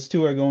 Those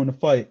two are going to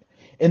fight,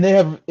 and they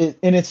have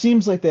and it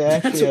seems like they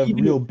actually have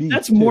real beef.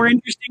 That's more too.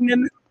 interesting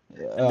than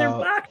their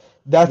box.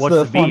 That's What's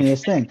the the beef?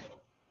 funniest thing,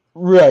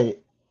 right?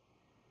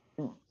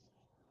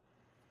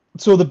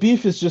 So the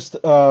beef is just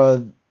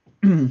so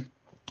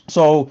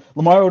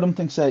Lamar Odom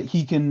thinks that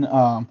he can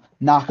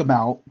knock him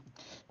out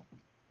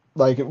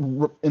like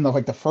in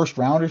the first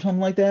round or something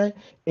like that,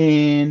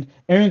 and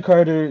Aaron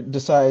Carter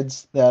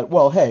decides that,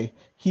 well, hey,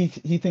 he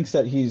thinks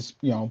that he's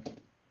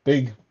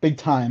big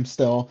time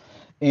still,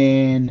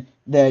 and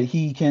that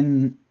he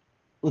can,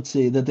 let's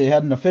see, that they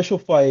had an official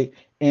fight,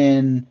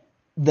 and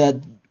that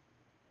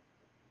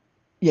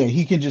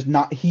he can just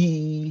not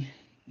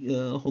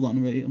hold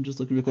on, wait, I'm just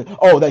looking real quick.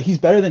 Oh, that he's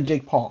better than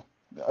Jake Paul,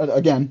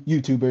 again,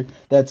 YouTuber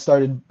that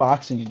started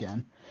boxing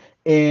again,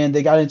 and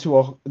they got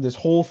into this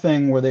whole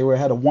thing where they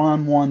had a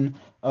one-on-one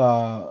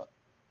talk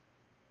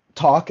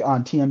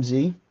on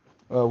TMZ,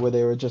 where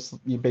they were just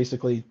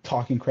basically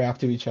talking crap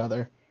to each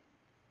other,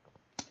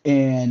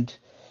 and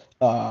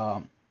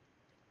Lamar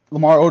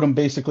Odom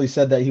basically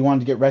said that he wanted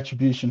to get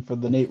retribution for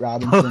the Nate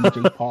Robinson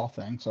Jake Paul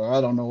thing. So I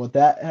don't know what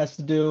that has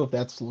to do, if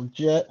that's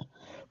legit,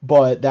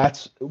 but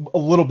that's a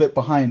little bit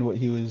behind what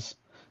he was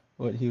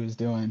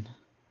doing.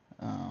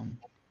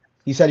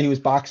 He said he was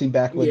boxing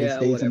back with his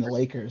days in the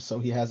Lakers, so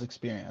he has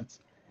experience.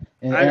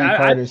 And Aaron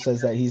Carter says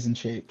that he's in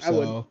shape,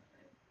 so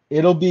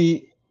it'll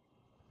be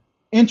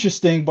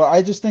interesting. But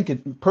I just think I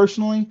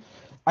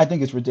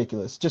think it's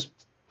ridiculous. Just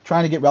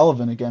trying to get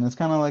relevant again. It's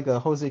kind of like a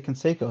Jose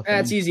Canseco thing.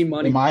 That's easy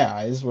money in my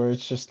eyes, where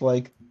it's just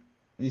like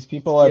these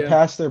people are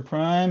past their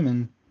prime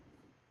and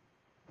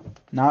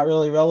not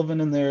really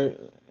relevant in their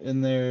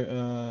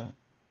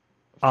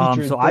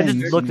So I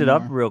just looked it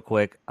up real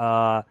quick.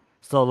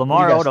 So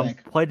Lamar Odom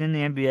played in the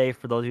NBA.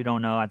 For those who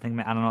don't know, I think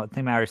I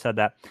already said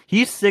that.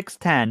 He's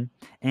 6'10",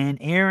 and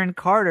Aaron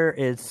Carter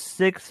is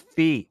 6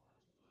 feet.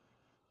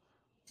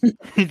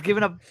 He's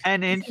giving up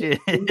 10 inches.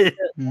 To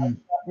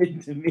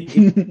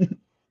me.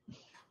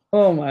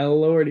 Oh my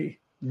lordy!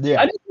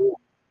 Yeah.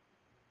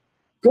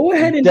 Go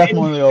ahead and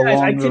definitely guys,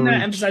 I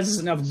cannot emphasize this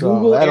enough.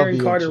 Google Aaron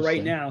Carter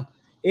right now.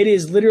 It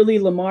is literally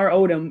Lamar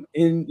Odom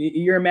in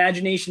your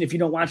imagination. If you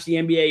don't watch the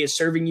NBA, is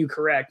serving you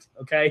correct,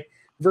 okay?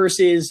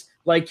 Versus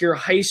like your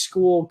high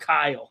school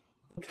Kyle.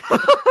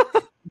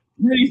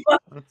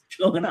 What's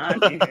going on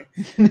here?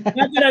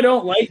 Not that I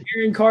don't like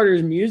Aaron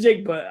Carter's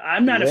music, but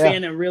I'm not a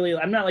fan of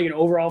I'm not like an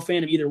overall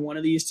fan of either one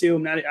of these two.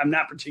 I'm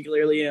not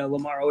particularly a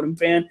Lamar Odom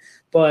fan,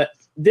 but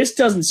this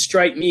doesn't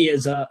strike me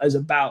as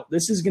a bout.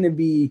 This is going to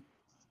be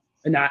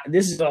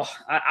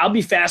I'll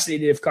be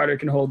fascinated if Carter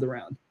can hold the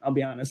round. I'll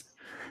be honest.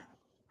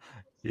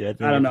 Yeah,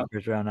 I don't know.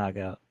 First round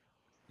knockout.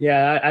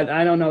 Yeah,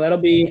 I don't know. That'll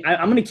be.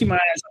 I'm going to keep my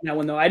eyes on that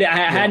one though. I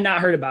had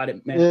not heard about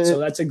it, man. So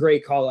that's a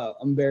great call out.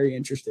 I'm very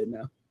interested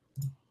now.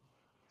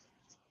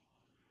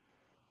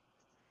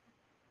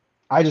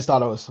 I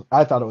thought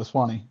it was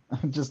funny.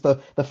 Just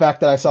the fact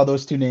that I saw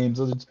those two names.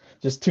 Those are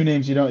just two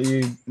names now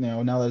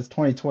that it's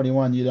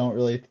 2021, you don't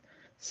really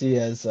see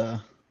as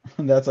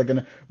that's like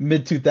a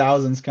mid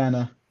 2000s kind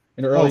of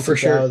in early 2000s.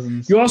 Sure.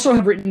 You also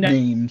have written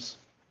names.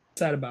 What's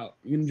that about?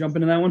 You can jump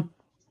into that one.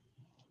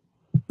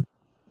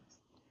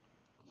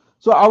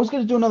 So I was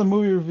going to do another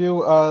movie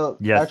review.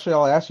 Yes. Actually,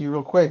 I'll ask you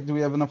real quick. Do we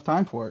have enough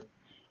time for it?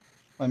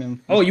 I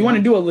mean. Oh, you want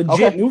to do a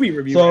legit movie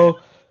review? So. Right?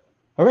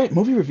 All right,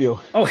 movie review.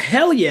 Oh,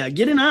 hell yeah.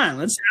 Get it on.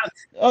 Let's.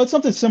 It's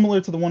something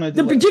similar to the one I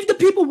did. Give the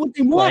people what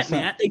they want,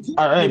 Matt. They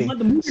want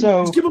the movie.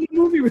 So, let's give them a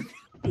movie review.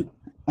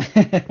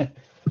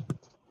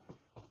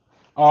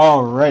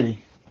 Alrighty.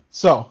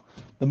 So,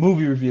 the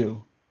movie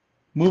review.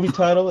 Movie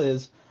title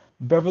is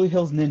Beverly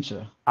Hills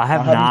Ninja. I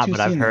have not, but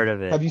I've heard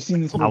of it. Have you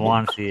seen this movie? I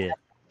want to see it.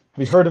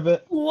 Have you heard of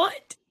it?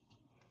 What?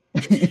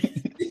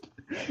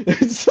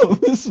 So,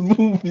 this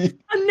movie.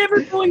 I'm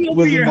never going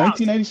over your house.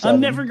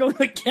 I'm never going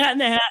to Cat in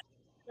the Hat.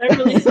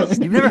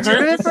 You've never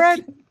heard of it,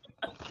 Fred?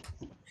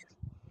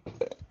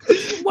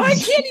 Why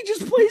can't he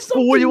just play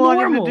something what do you normal,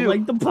 want him to do?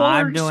 like the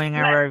I'm doing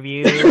a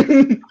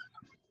review.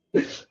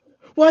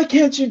 Why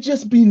can't you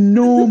just be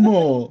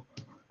normal?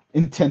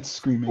 Intense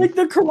screaming. Like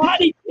the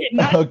Karate Kid,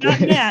 not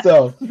Matt.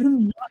 So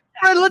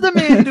Fred, let the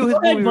man do his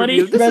movie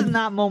review. This is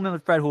not Moment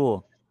with Fred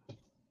Hool.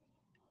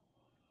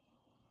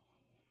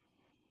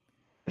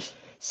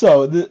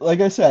 So,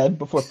 like I said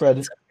before,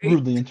 Fred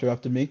rudely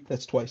interrupted me.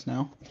 That's twice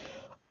now.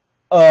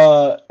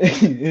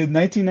 In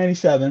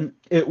 1997,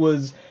 it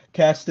was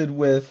casted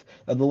with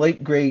the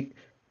late great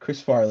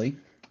Chris Farley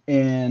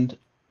and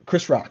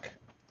Chris Rock,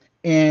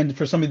 and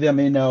for some of you that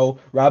may know,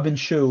 Robin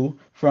Shou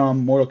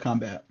from Mortal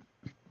Kombat.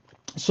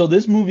 So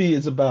this movie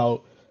is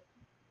about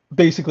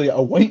basically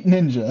a white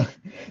ninja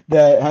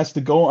that has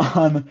to go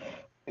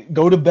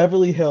to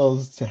Beverly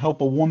Hills to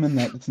help a woman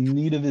that's in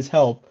need of his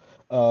help,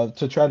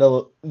 to try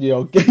to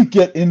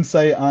get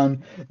insight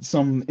on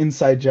some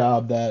inside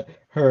job that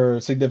her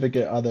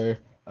significant other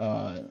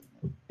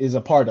is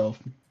a part of.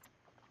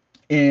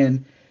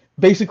 And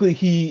basically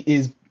he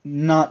is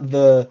not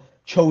the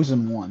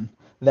chosen one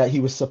that he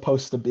was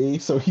supposed to be,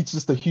 so he's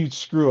just a huge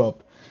screw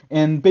up.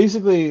 And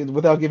basically,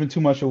 without giving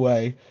too much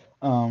away,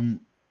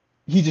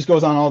 he just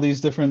goes on all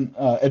these different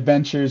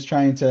adventures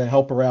trying to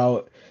help her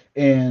out.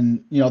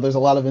 And there's a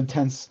lot of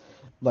intense,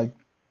 like,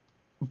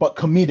 but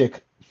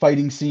comedic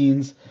fighting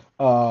scenes.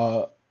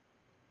 And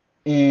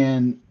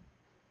it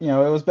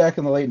was back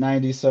in the late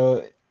 '90s,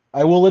 so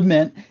I will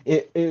admit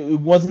it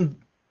wasn't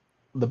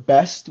the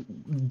best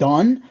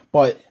done,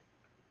 but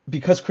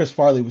because Chris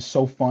Farley was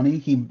so funny,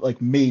 he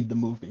like made the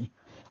movie,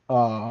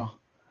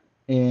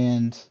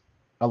 and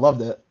I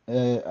loved it.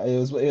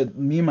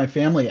 Me and my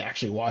family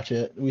actually watch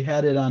it. We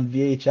had it on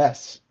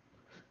VHS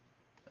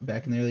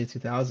back in the early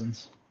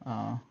 2000s.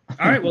 All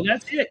right, well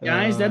that's it,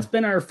 guys. That's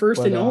been our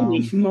first and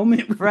only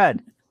moment.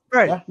 Fred.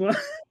 Yeah.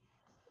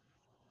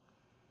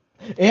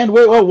 And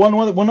wait,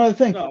 one other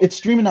thing. Oh. It's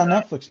streaming on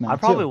Netflix now. I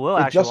probably will.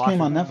 It actually just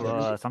came on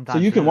Netflix, sometime so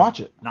you can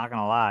watch it. Not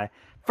gonna lie,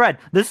 Fred.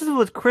 This is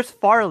with Chris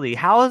Farley.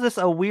 How is this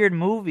a weird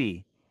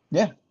movie?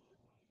 Yeah,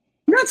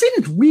 I'm not saying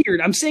it's weird.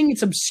 I'm saying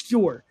it's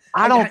obscure.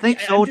 I don't think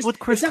so. It's with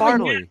Chris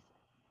Farley.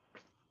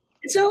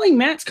 It's not like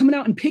Matt's coming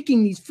out and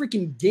picking these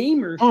freaking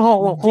gamer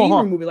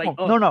movie. Like,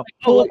 no.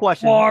 Full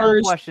question.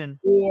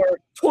 Or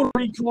Total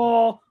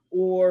Recall,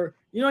 or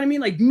you know what I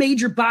mean? Like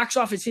major box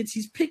office hits.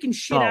 He's picking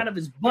shit out of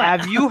his butt.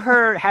 Have you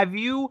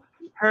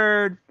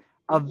heard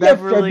of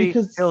Beverly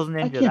Hills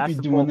Ninja? I can't That's be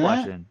the doing full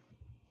that. question.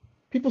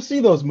 People see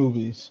those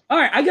movies. All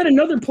right, I got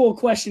another poll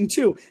question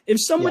too. If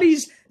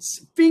somebody's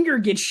finger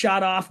gets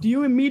shot off, do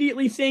you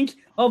immediately think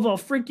of a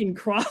freaking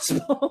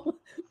crossbow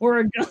or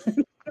a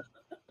gun?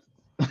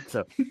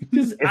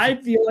 Because I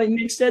feel like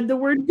Nick said the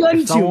word gun too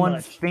much.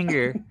 Someone's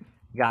finger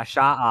got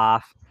shot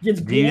off.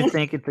 Do you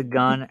think it's a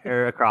gun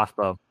or a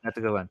crossbow? That's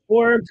a good one.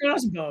 Or a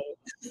crossbow.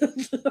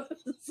 This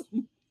is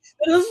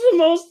the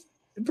most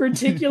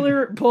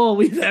particular poll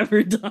we've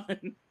ever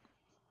done.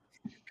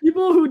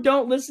 People who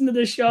don't listen to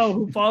the show,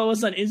 who follow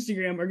us on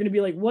Instagram, are going to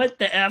be like, what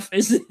the F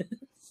is this?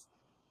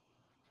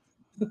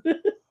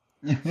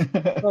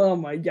 Oh,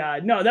 my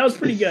God. No, that was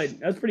pretty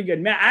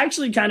good. Matt,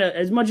 actually kind of,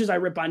 as much as I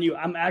rip on you,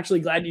 I'm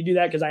actually glad you do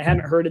that because I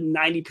haven't heard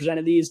 90%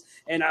 of these,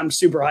 and I'm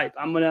super hyped.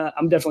 I'm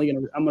definitely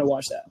going to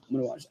watch that. I'm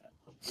going to watch that.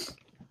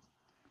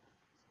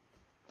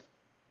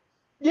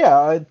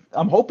 Yeah,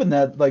 I'm hoping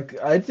that, like,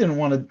 I didn't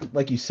want to,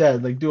 like you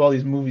said, like, do all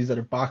these movies that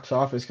are box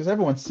office because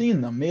everyone's seen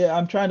them. Yeah,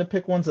 I'm trying to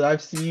pick ones that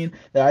I've seen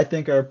that I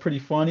think are pretty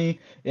funny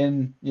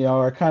and,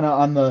 are kind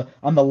of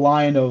on the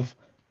line of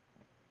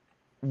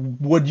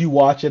would you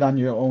watch it on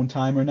your own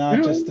time or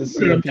not, just to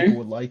see if people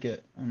would like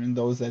it. I mean,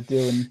 those that do.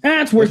 And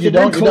that's worth it.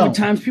 During COVID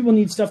times, people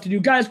need stuff to do.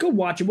 Guys, go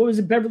watch it. What was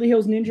it, Beverly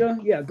Hills Ninja?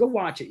 Yeah, go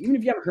watch it. Even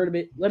if you haven't heard of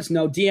it, let us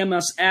know. DM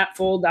us at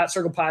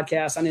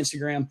full.circlepodcast on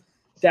Instagram.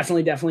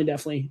 Definitely.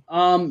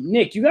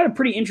 Nick, you got a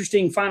pretty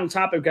interesting final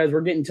topic, guys.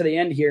 We're getting to the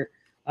end here.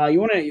 Where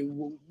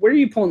are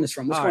you pulling this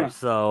from? What's going on?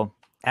 So,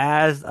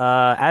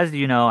 as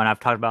you know, and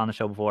I've talked about on the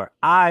show before,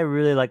 I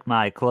really like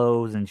my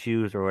clothes and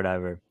shoes or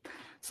whatever.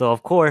 So,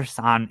 of course,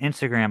 on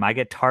Instagram, I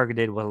get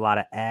targeted with a lot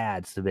of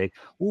ads to be like,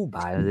 ooh,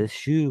 buy this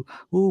shoe,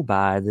 ooh,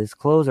 buy this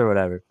clothes or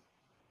whatever.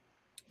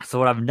 So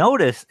what I've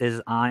noticed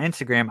is on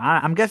Instagram,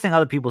 I'm guessing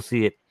other people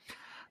see it.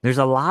 There's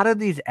a lot of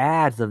these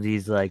ads of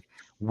these like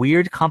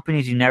weird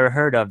companies you never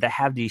heard of that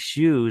have these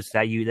shoes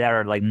that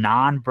are like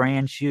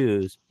non-brand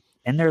shoes,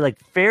 and they're like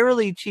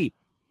fairly cheap.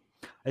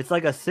 It's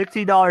like a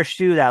 $60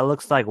 shoe that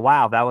looks like,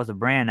 wow, if that was a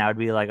brand, that would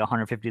be like a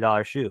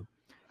 $150 shoe.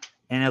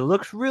 And it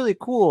looks really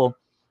cool,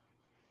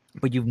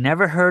 but you've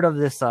never heard of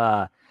this,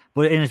 and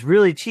it's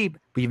really cheap,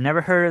 but you've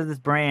never heard of this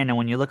brand, and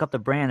when you look up the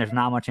brand, there's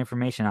not much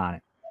information on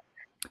it.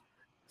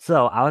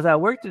 So I was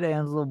at work today and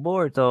I was a little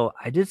bored, so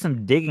I did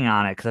some digging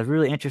on it because I was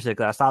really interested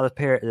because I saw this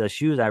pair of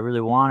shoes I really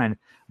wanted,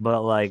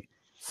 but like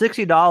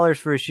 $60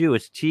 for a shoe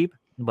is cheap,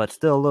 but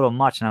still a little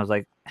much. And I was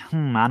like,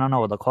 I don't know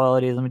what the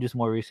quality is. Let me do some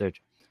more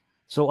research.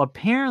 So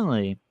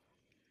apparently,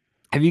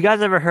 have you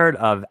guys ever heard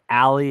of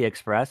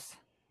AliExpress?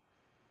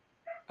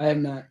 I have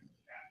not.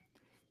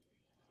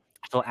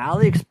 So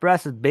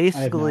AliExpress is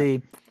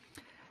basically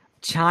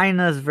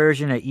China's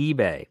version of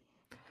eBay.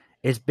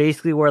 It's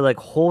basically where like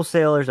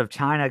wholesalers of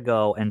China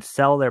go and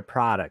sell their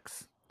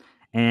products,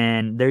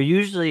 and they're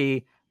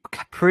usually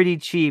pretty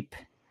cheap,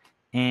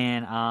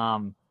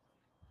 and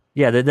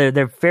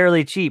they're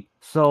fairly cheap.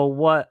 So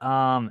what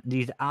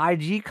these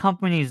IG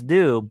companies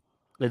do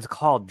is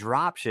called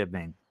drop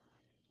shipping,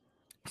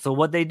 So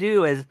what they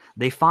do is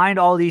they find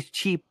all these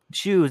cheap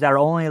shoes that are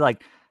only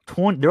like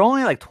they're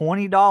only like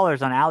 $20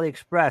 on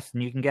AliExpress,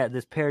 and you can get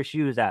this pair of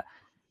shoes that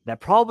they're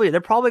probably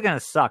gonna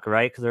suck,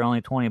 right? Because they're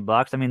only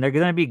 $20. I mean, they're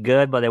gonna be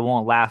good, but they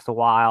won't last a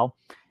while.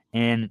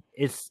 And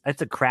it's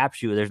a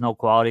crapshoot. There's no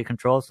quality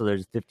control, so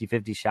there's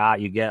 50-50 shot.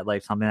 You get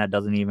like something that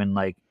doesn't even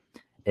like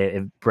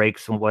it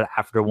breaks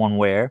after one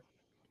wear.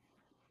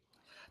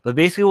 But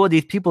basically, what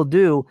these people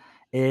do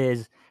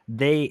is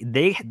they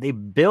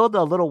build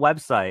a little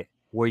website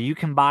where you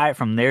can buy it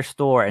from their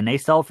store, and they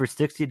sell it for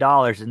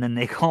 $60, and then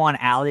they go on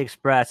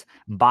AliExpress,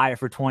 buy it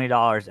for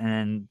 $20, and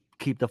then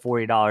keep the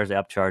 $40 they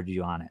upcharge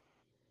you on it.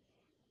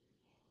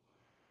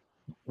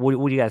 What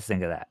do you guys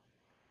think of that?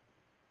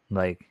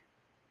 Like,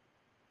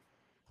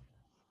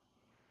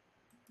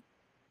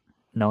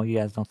 no, you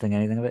guys don't think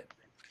anything of it?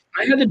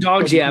 I had the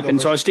dogs yapping,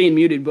 so I was staying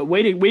muted. But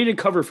way to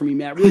cover for me,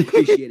 Matt. Really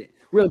appreciate it.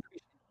 Really.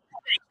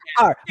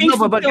 All right.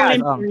 No, but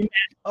guys,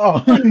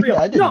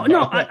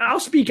 I'll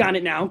speak on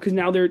it now because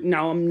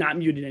now I'm not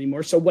muted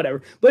anymore. So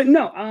whatever. But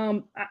no,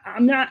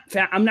 I'm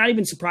not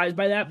even surprised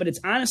by that. But it's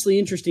honestly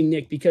interesting,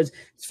 Nick, because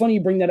it's funny you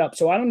bring that up.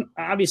 So I'm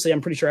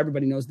pretty sure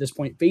everybody knows at this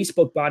point,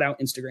 Facebook bought out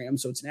Instagram,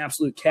 so it's an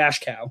absolute cash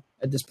cow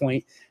at this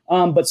point.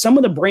 But some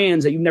of the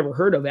brands that you've never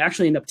heard of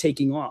actually end up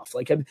taking off.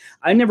 Like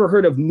I never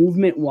heard of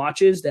Movement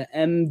watches, the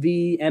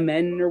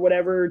MVMN or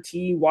whatever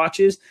T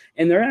watches,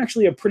 and they're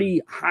actually a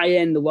pretty high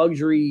end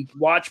luxury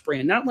watch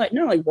brand. Not like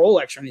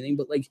Rolex or anything,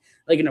 but like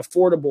an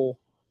affordable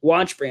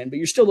watch brand. But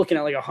you're still looking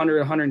at like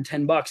 $100,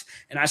 $110.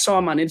 And I saw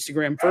them on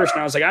Instagram first,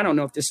 and I was like, I don't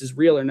know if this is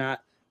real or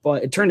not.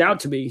 But it turned out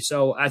to be.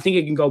 So I think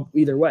it can go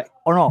either way.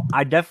 Oh no,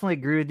 I definitely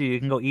agree with you. You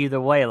can go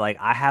either way. Like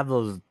I have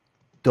those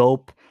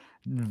dope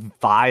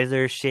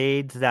visor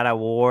shades that I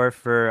wore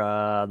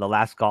for the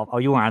last golf. Oh,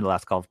 you weren't on the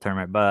last golf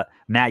tournament, but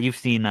Matt, you've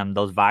seen them.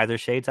 Those visor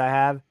shades I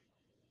have.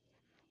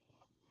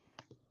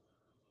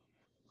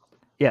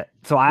 Yeah,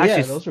 so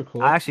those are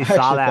cool. I actually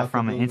saw that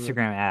from an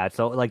Instagram ad.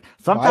 So like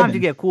sometimes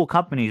you get cool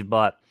companies,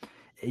 but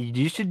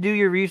you should do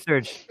your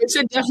research. It's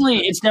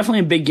definitely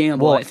a big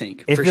gamble. I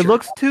think if it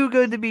looks too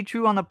good to be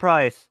true on the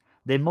price,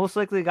 they most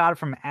likely got it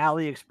from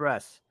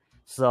AliExpress.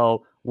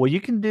 So what you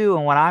can do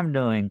and what I'm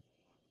doing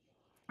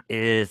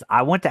is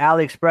I went to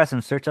AliExpress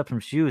and searched up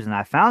some shoes, and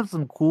I found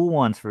some cool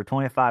ones for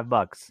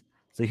 $25.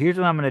 So here's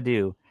what I'm going to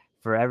do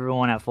for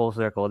everyone at Full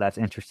Circle that's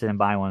interested in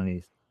buying one of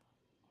these.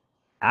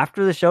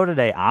 After the show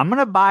today, I'm going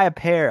to buy a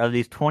pair of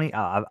these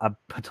a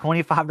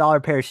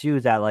 $25 pair of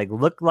shoes that like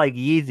look like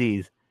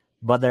Yeezys,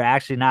 but they're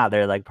actually not.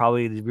 They're like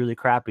probably really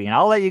crappy. And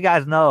I'll let you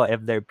guys know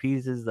if they're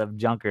pieces of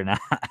junk or not.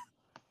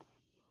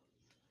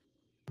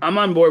 I'm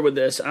on board with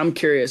this. I'm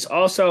curious.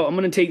 Also, I'm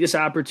going to take this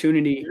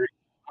opportunity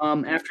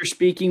after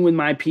speaking with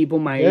my people,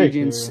 my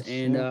agents,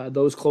 and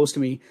those close to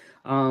me.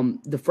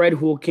 The Fred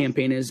Hool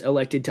campaign is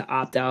elected to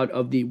opt out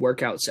of the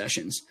workout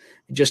sessions.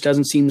 It just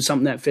doesn't seem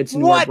something that fits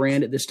into our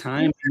brand at this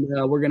time.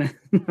 And we're gonna.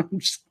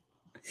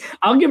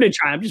 I'll give it a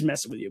try. I'm just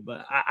messing with you,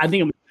 but I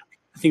think I'm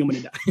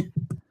gonna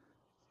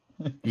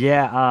die.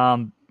 Yeah,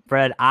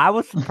 Fred, I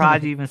was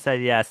surprised you even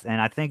said yes, and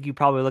I think you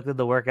probably looked at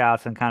the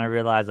workouts and kind of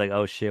realized like,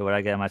 oh shit, what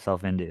I get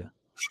myself into.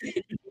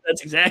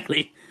 That's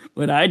exactly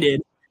what I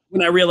did.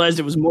 When I realized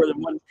it was more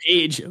than one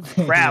page of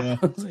crap, I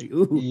was like,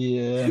 ooh.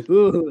 Yeah.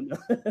 Ooh, no.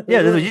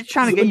 Yeah, this is just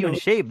trying to get you in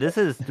shape. This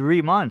is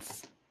 3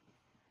 months.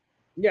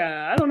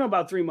 Yeah, I don't know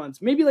about 3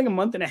 months. Maybe like a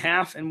month and a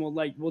half, and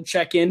we'll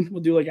check in.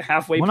 We'll do like a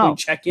halfway point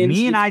check-in.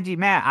 Me and IG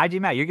Matt,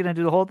 you're going to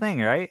do the whole thing,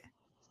 right?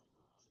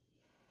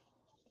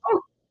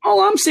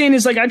 All I'm saying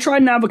is like I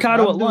tried an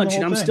avocado at lunch,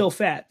 and I'm still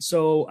fat.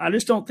 So I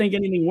just don't think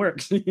anything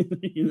works.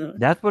 You know?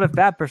 That's what a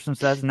fat person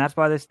says, and that's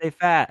why they stay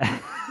fat.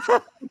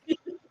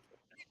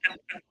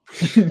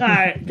 All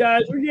right,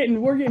 guys, we're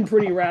getting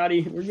pretty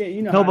rowdy. We're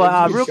getting, No,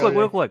 but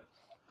real quick.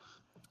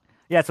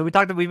 Yeah, so we've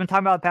been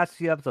talking about the past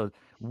few episodes.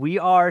 We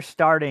are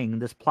starting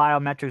this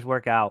plyometrics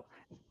workout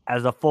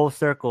as a Full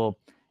Circle.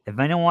 If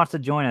anyone wants to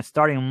join us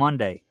starting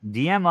Monday,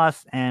 DM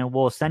us and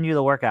we'll send you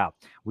the workout.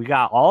 We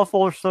got all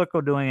Full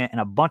Circle doing it and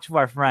a bunch of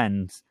our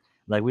friends.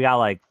 Like we got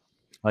like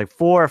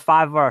 4 or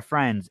 5 of our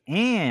friends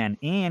and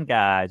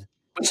guys.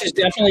 Which is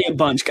definitely a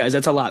bunch, guys.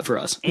 That's a lot for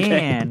us.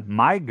 Okay? And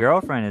my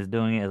girlfriend is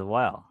doing it as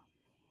well.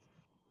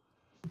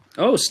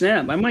 Oh,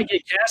 snap. I might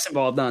get Cass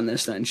involved on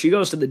this then. She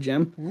goes to the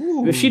gym.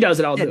 Ooh. If she does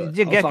it, I'll do it.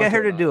 Get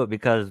her to do it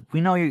because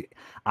we know you.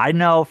 I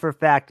know for a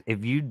fact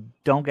if you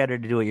don't get her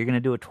to do it, you're going to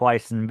do it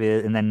twice. And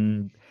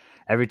then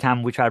every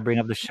time we try to bring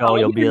up the show,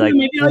 you'll be like,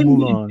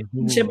 move on.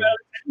 I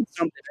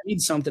need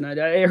something.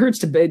 It hurts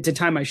to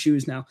tie my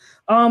shoes now.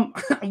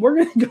 We're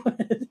going to go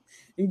ahead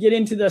and get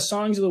into the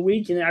songs of the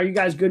week. And are you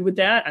guys good with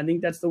that? I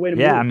think that's the way to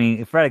move. Yeah, I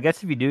mean, Fred, I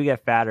guess if you do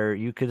get fatter,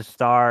 you could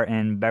star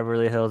in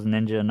Beverly Hills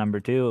Ninja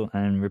 #2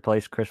 and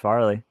replace Chris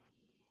Farley.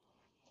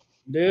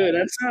 Dude,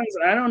 that sounds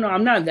 – I don't know.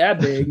 I'm not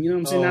that big. You know what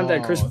I'm saying? Not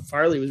that Chris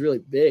Farley was really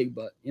big,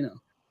 but, you know.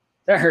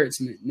 That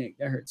hurts, Nick.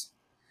 That hurts.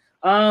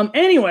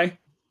 Anyway,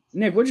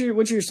 Nick, what's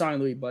your song of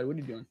the week, bud? What are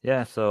you doing?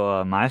 Yeah,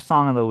 so my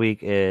song of the week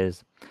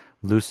is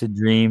Lucid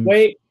Dreams.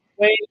 Wait.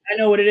 I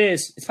know what it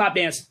is. It's Pop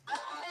Dance.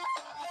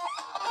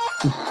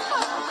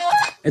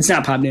 It's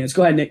not Pop Dance.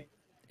 Go ahead, Nick.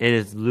 It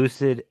is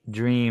Lucid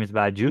Dreams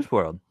by Juice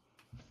WRLD.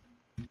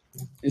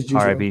 It's Juice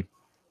WRLD. R.I.P.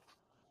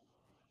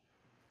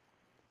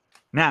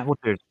 Matt,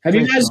 what's yours? Have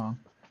you Great guys? song.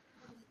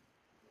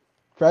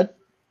 Fred?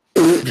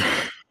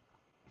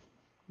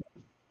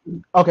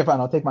 Okay, fine.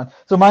 I'll take mine.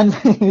 So mine's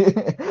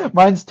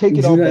Take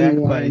It All Back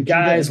by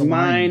Guys, Judah and the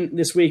Lion. mine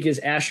this week is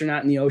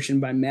Astronaut in the Ocean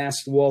by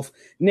Masked Wolf.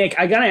 Nick,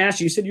 I gotta ask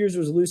you. You said yours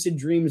was Lucid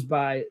Dreams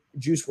by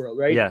Juice WRLD,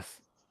 right?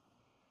 Yes.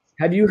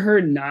 Have you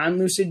heard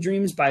Non-Lucid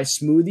Dreams by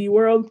Smoothie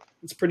World?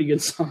 It's a pretty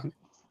good song.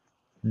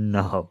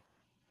 No.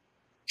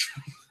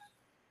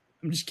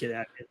 I'm just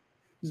kidding.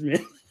 Just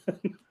me.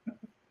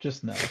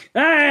 Just no.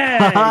 Hey,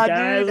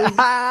 guys.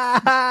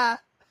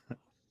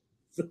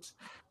 It's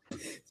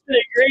been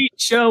a great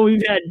show.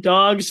 We've had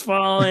dogs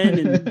falling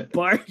and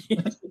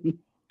barking.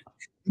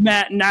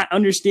 Matt not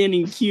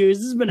understanding cues.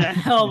 This has been a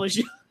hell of a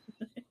show.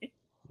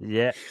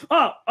 Yeah.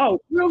 Oh,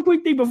 real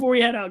quick thing before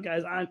we head out,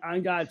 guys.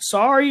 On God,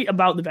 sorry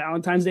about the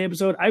Valentine's Day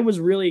episode. I was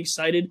really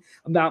excited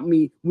about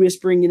me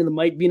whispering into the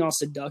mic, being all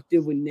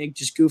seductive with Nick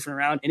just goofing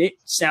around, and it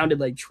sounded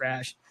like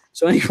trash.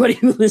 So anybody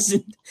who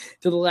listened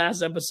to the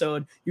last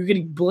episode, you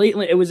could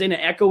blatantly, it was in an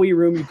echoey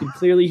room. You could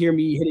clearly hear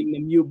me hitting the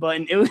mute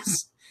button. It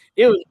was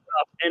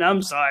tough, and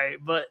I'm sorry,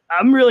 but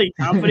I'm really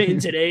confident in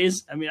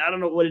today's. I mean, I don't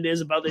know what it is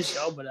about this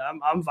show, but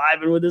I'm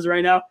vibing with this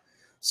right now.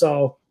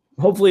 So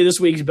hopefully this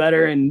week's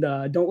better, and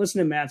don't listen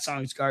to Matt's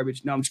song. It's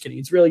garbage. No, I'm just kidding.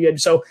 It's really good.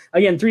 So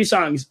again, 3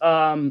 songs.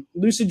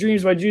 Lucid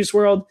Dreams by Juice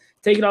WRLD,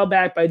 Take It All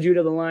Back by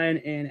Judah the Lion,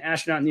 and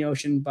Astronaut in the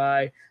Ocean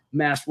by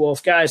Masked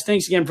Wolf. Guys,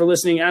 thanks again for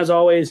listening. As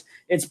always,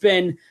 it's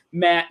been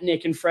Matt,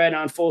 Nick, and Fred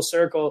on Full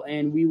Circle,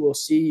 and we will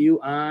see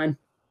you on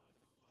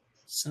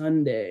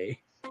Sunday.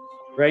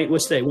 Right?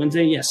 What's today?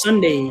 Wednesday? Yeah,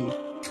 Sunday.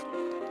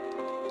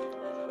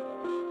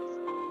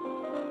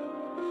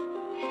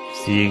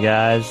 See you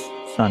guys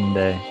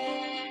Sunday.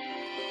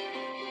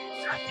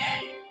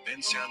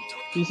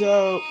 Peace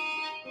out.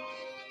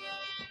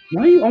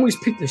 Why do you always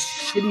pick the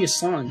shittiest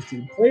songs,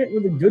 dude? Play it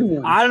with a good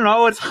one. I don't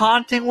know. It's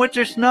Haunting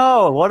Winter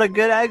Snow. What a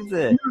good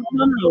exit.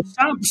 No.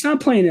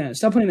 Stop playing that.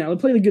 Stop playing that. Let's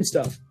play the good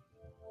stuff.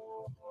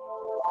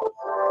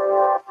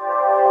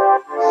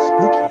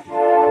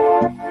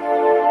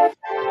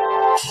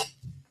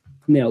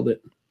 Nailed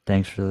it.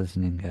 Thanks for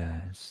listening,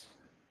 guys.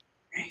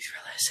 Thanks for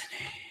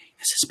listening.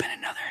 This has been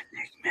another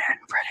Nick, Matt,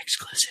 and Fred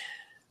exclusive.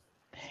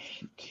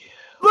 Thank you.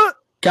 Look.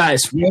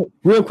 Guys,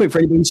 real quick, for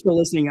anybody who's still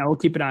listening, I will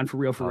keep it on for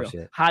real.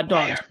 Shit. Hot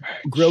dogs,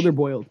 grilled or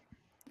boiled?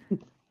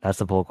 That's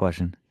the poll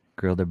question.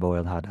 Grilled or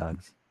boiled hot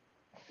dogs?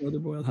 Grilled or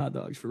boiled hot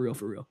dogs, for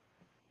real.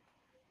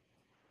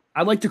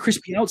 I like the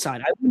crispy outside.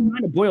 I wouldn't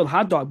mind a boiled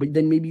hot dog, but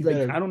then maybe,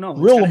 like, I don't know.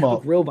 Grill It's gotta them have a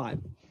up. grill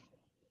vibe.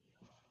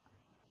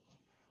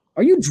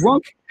 Are you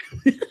drunk?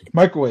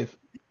 Microwave.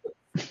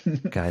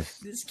 Guys,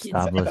 This kid's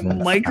stop like a listening.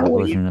 Stop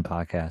microwave. listening to the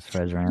podcast.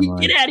 Fred's rambling.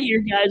 Get out of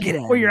here, guys,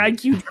 before your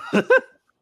IQ